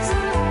a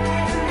light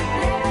and it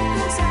never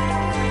goes out. There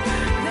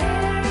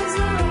is a light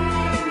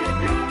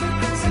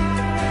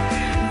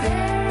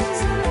and it never goes out. There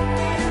is a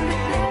light and it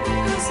never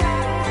goes out.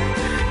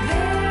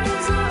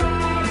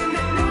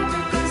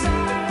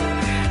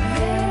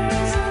 There is a light and it never goes out. There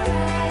is a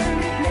light and it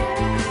never goes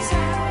out. There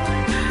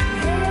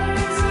is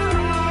a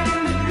light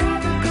and it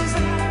never goes out.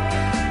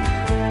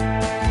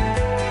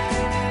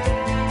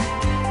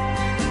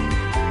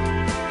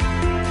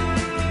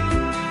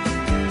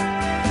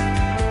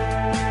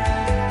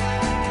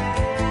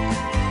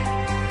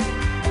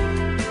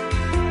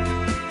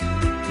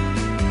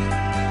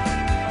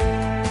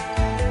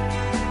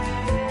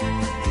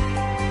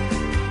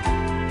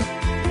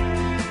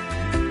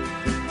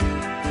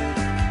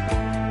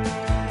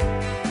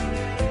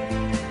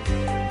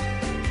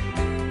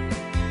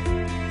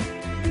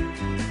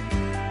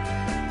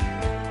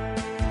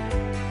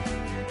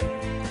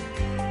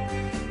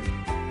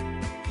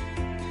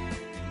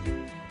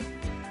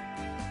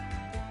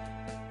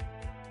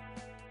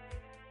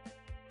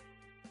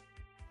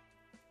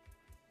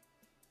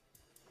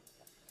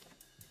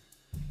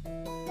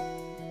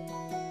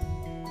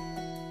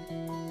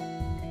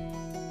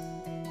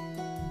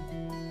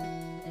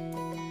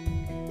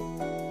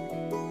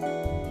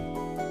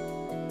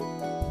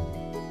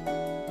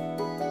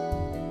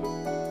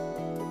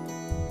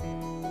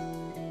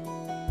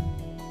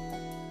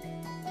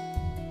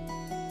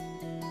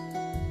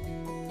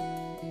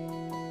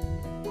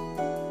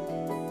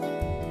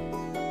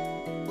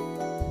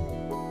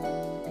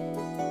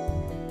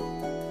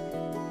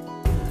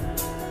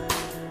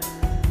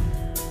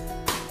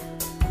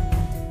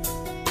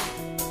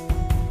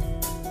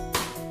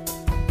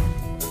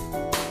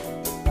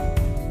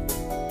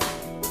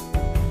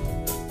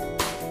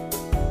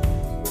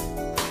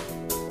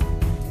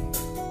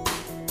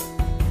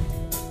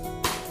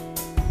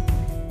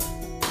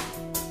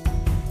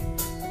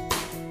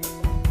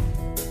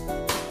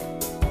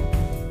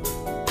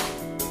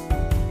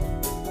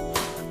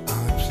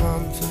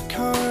 The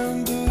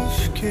kind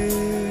of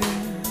kiss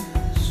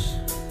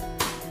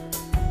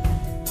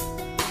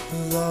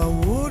that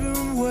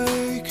wouldn't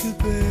wake a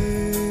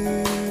baby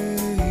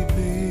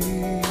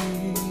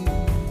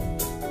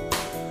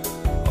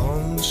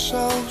on the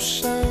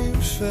self-same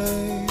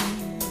face,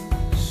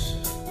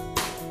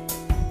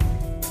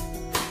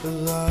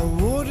 that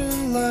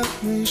wouldn't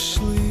let me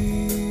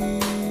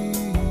sleep.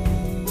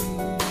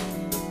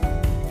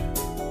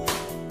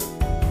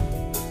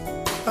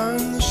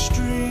 And the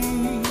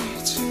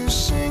street is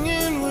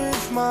singing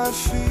with my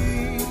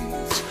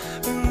feet,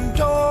 and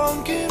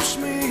dawn gives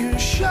me a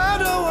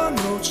shadow I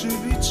know to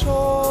be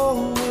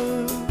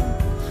taller,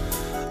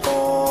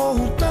 all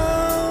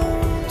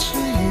down to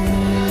you.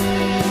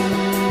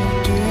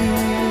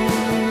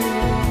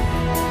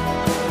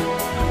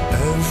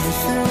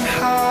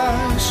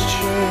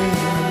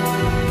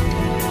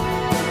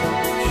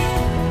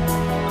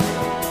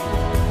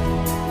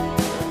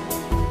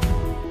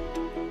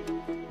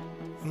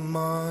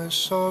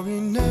 sorry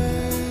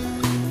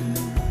name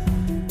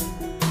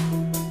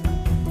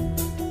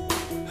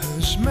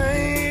has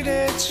made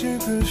it to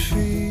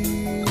graffiti.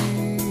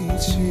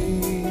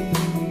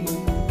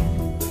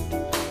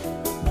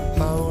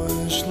 I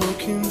was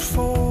looking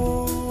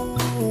for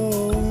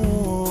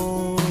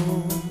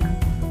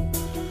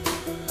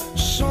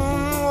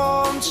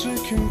someone to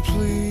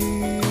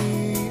complete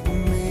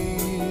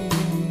me,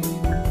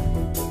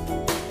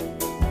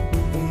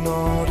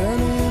 not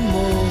anymore.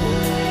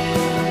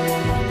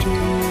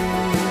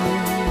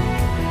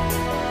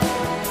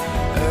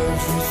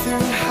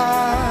 Everything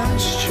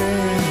has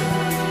changed.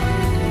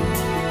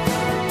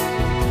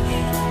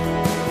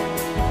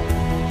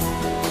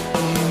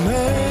 You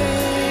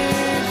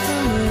made the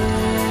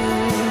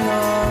moon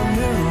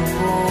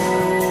unbearable,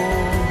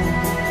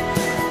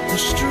 the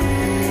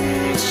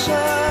streets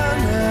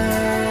an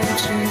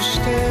empty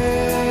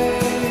stage,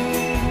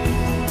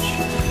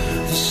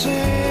 the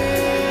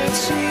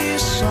city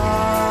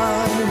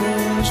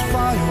sirens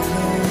violence.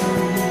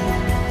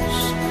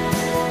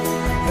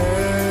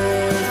 Everything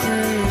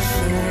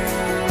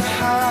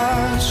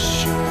has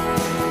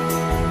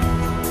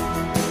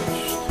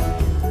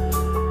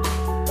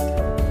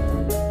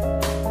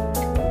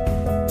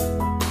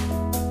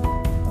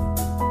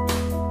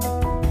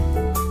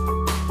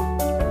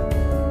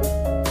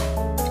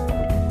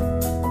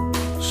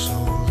so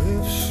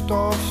lift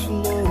off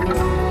low,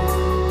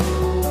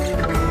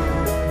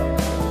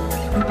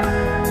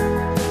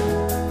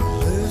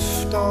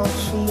 lift off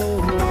low.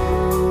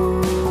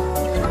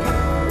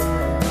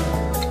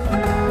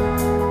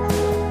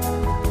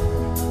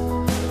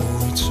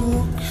 We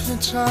took the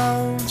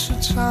town to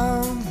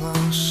town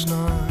last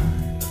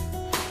night.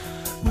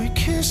 We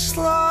kissed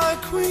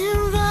like we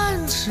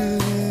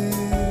invented it.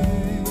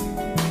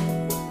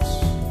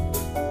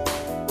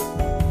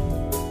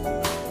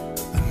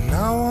 And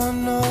now I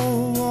know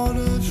what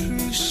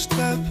every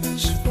step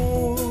is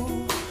for,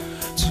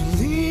 to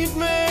lead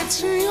me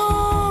to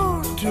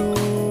your door.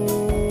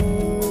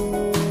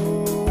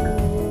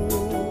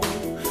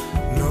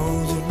 Know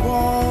that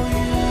while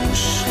you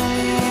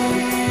sleep,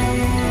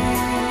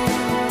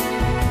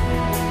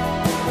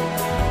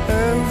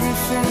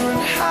 everything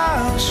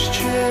has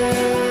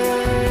changed.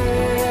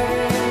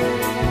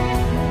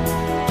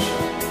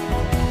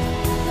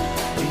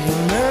 You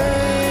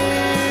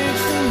made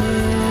the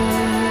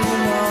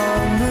moon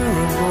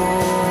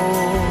unbearable,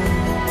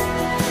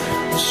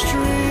 the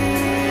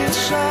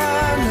streets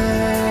an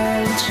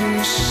empty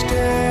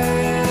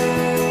stage,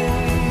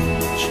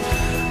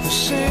 the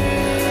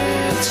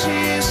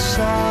city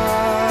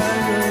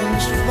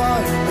silence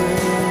violence.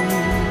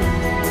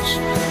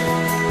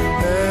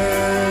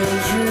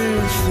 Everything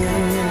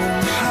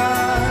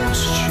has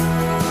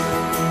changed.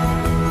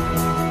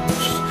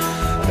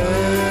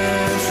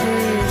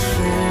 Everything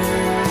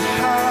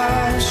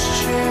has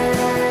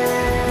changed.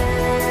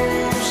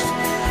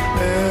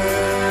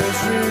 Everything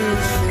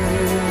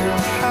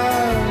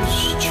has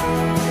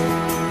changed.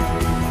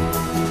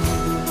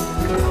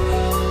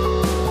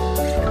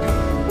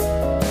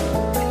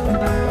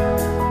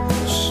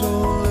 So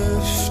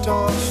lift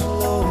off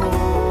low,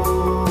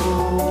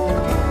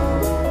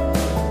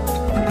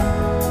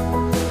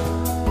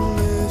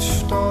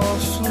 lift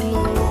off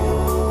low,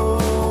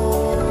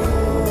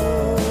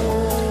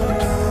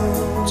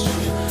 down to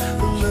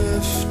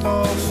lift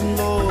off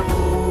low,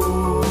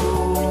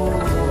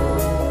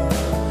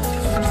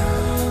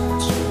 down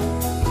to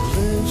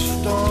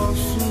lift off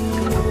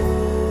low,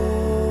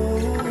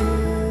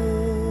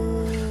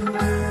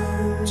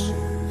 down to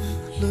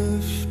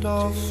lift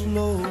off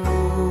low,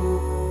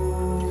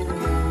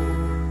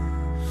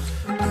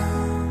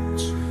 down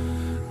to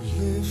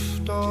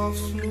lift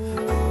off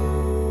low,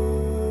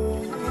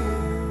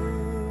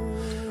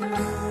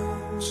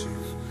 down to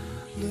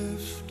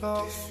lift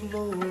off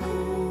low,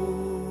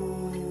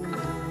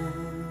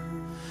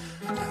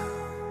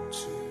 down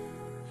to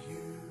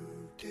you,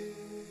 dear.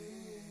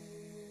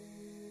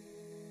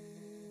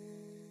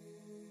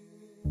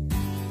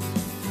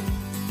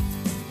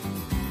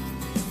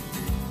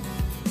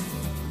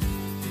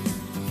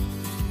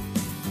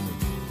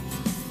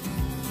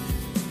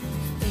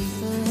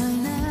 People I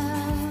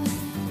know,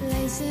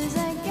 places I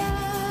go,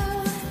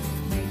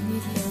 make me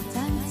feel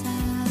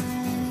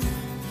tongue-tied.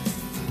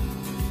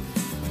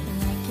 And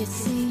I could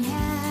see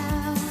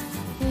how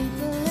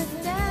people look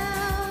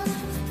down,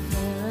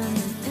 they're on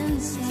the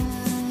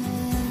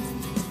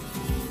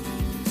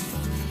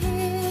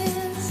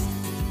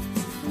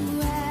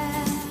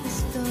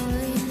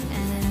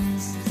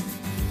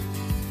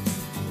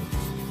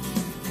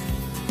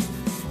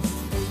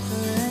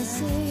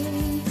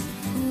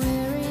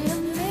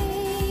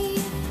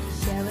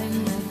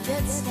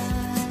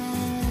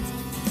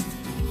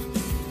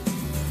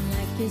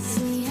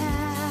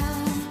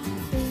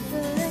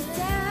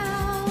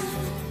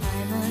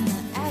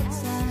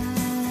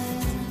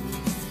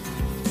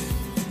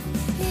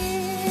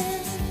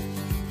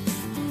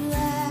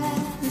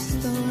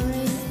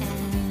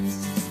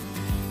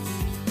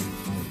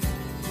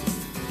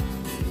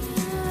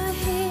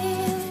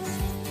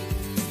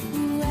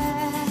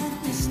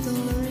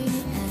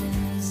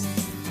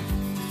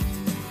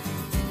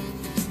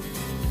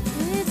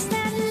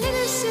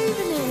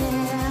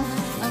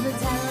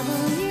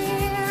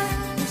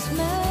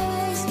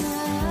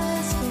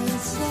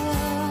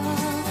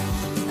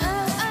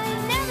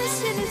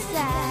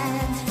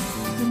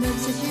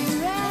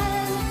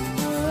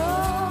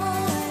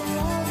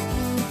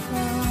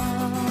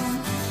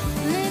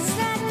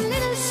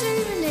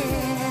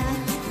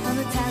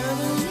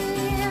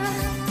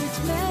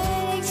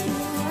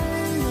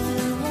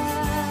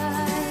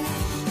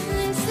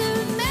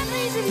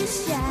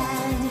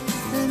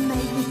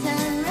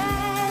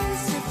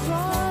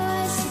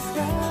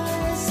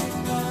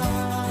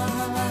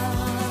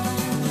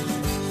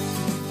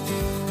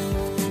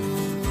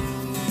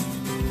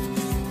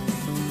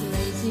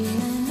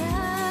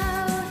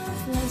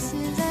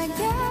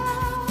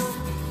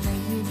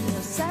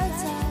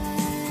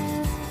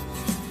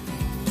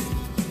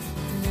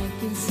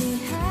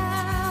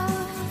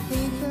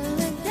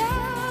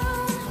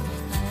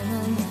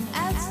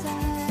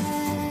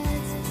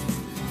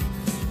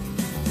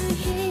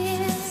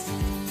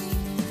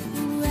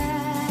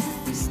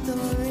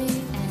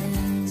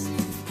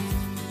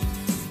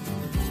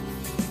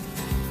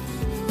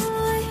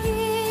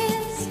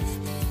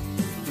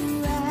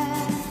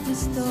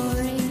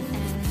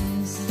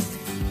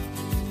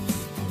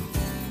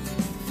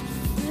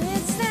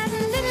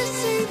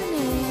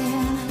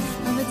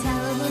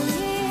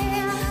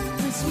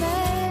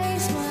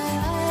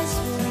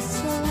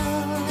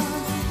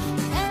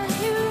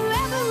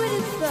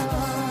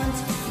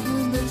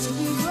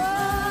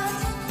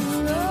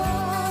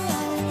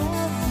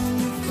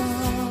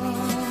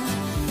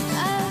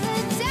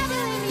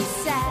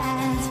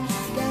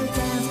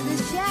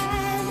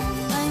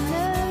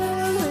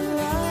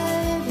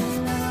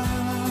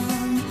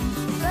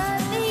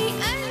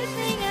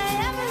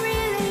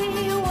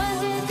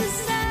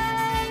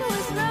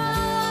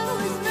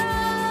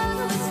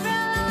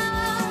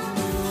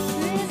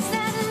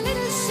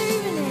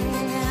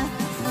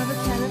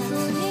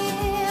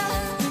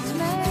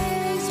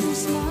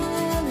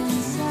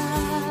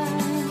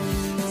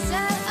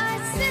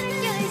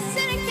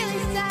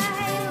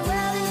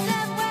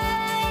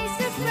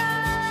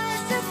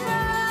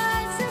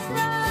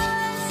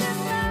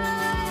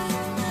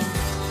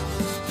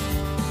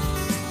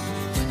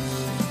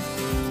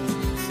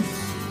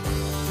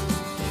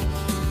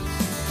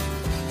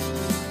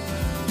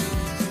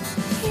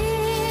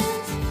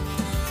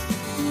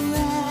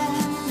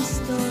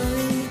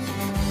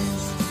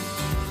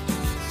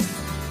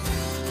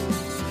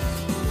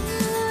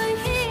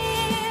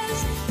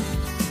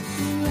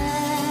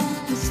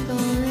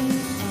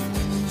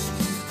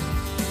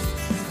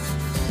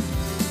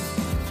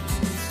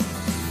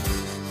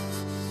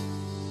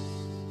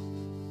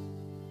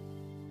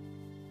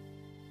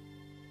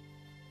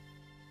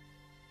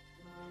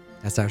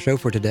That's our show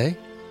for today.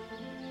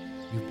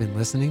 You've been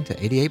listening to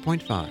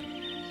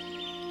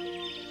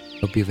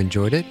 88.5. Hope you've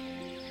enjoyed it.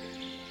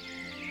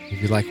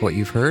 If you like what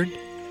you've heard,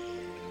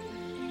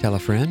 tell a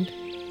friend.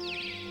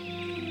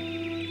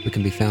 We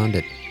can be found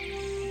at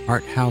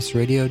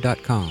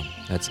arthausradio.com.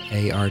 That's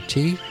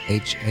ARTHAUS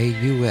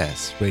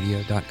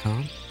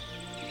radio.com.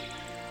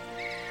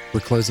 We're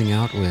closing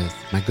out with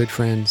my good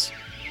friends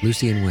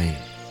Lucy and Wayne.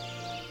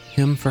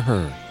 Hymn for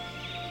Her.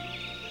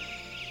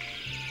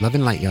 Love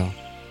and light, y'all.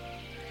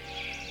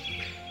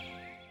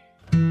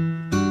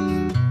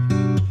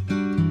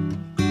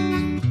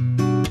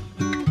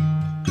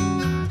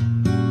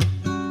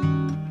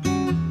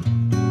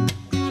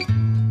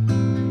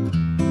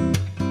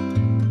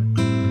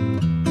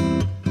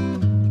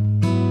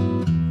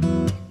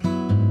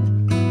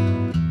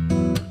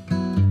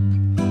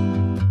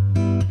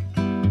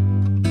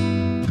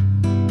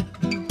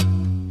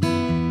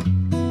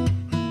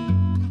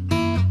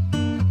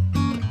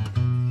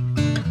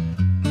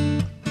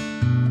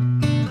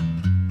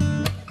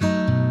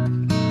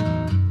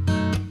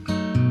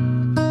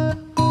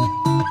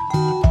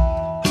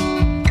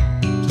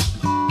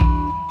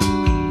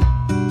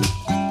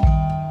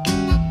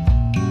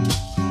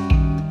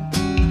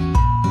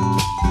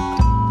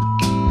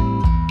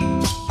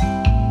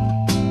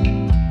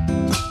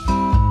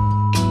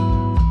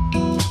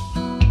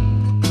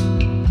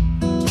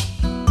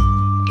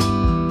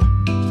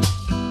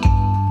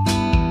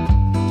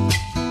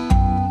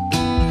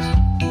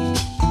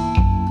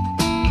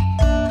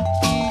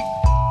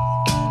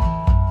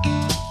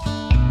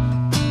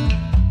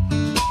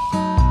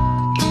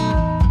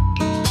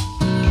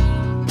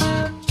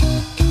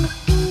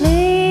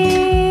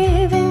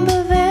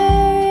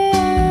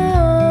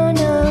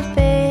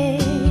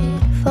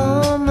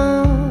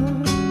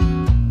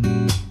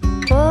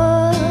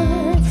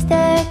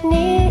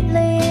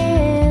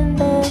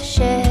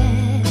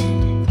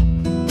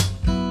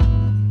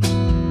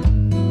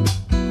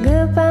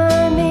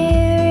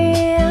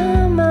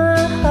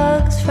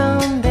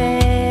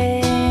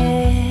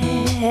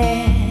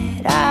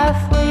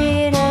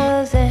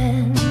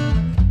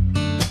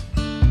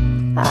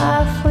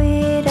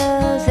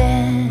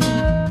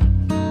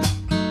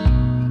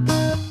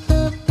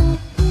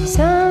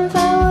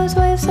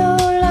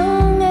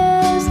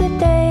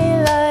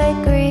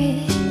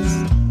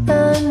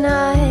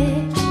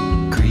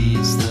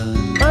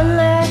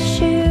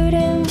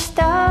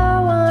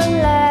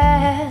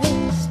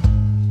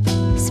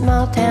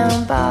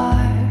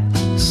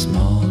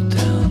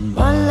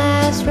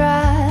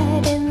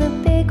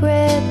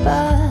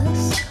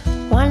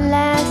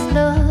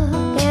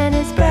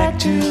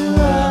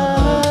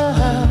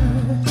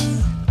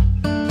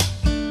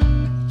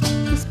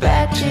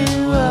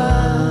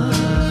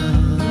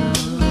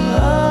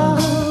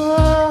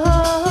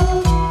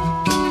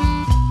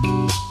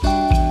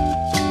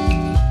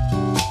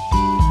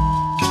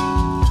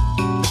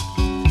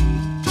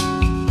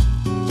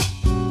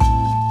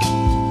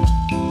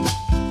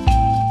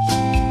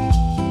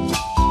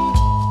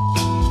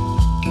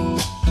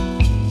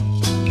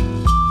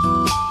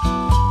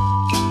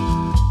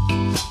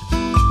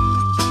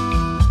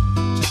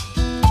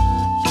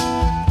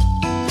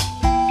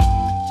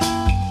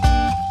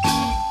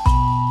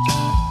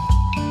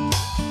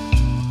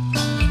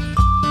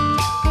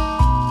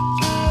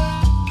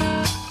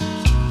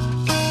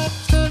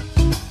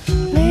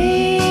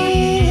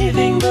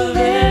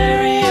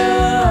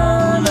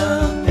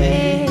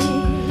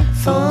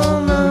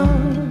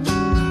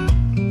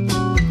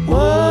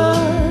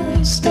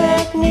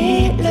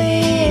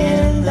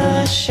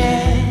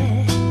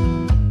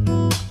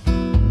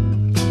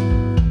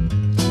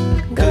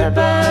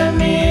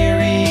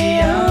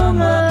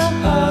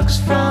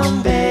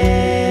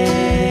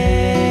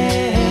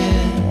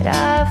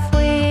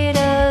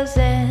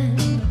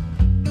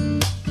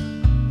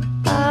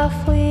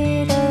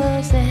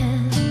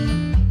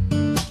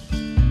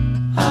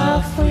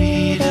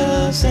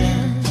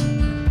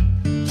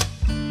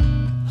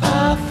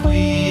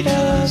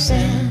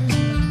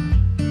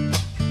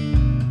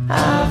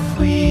 Auf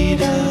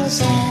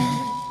Wiedersehen.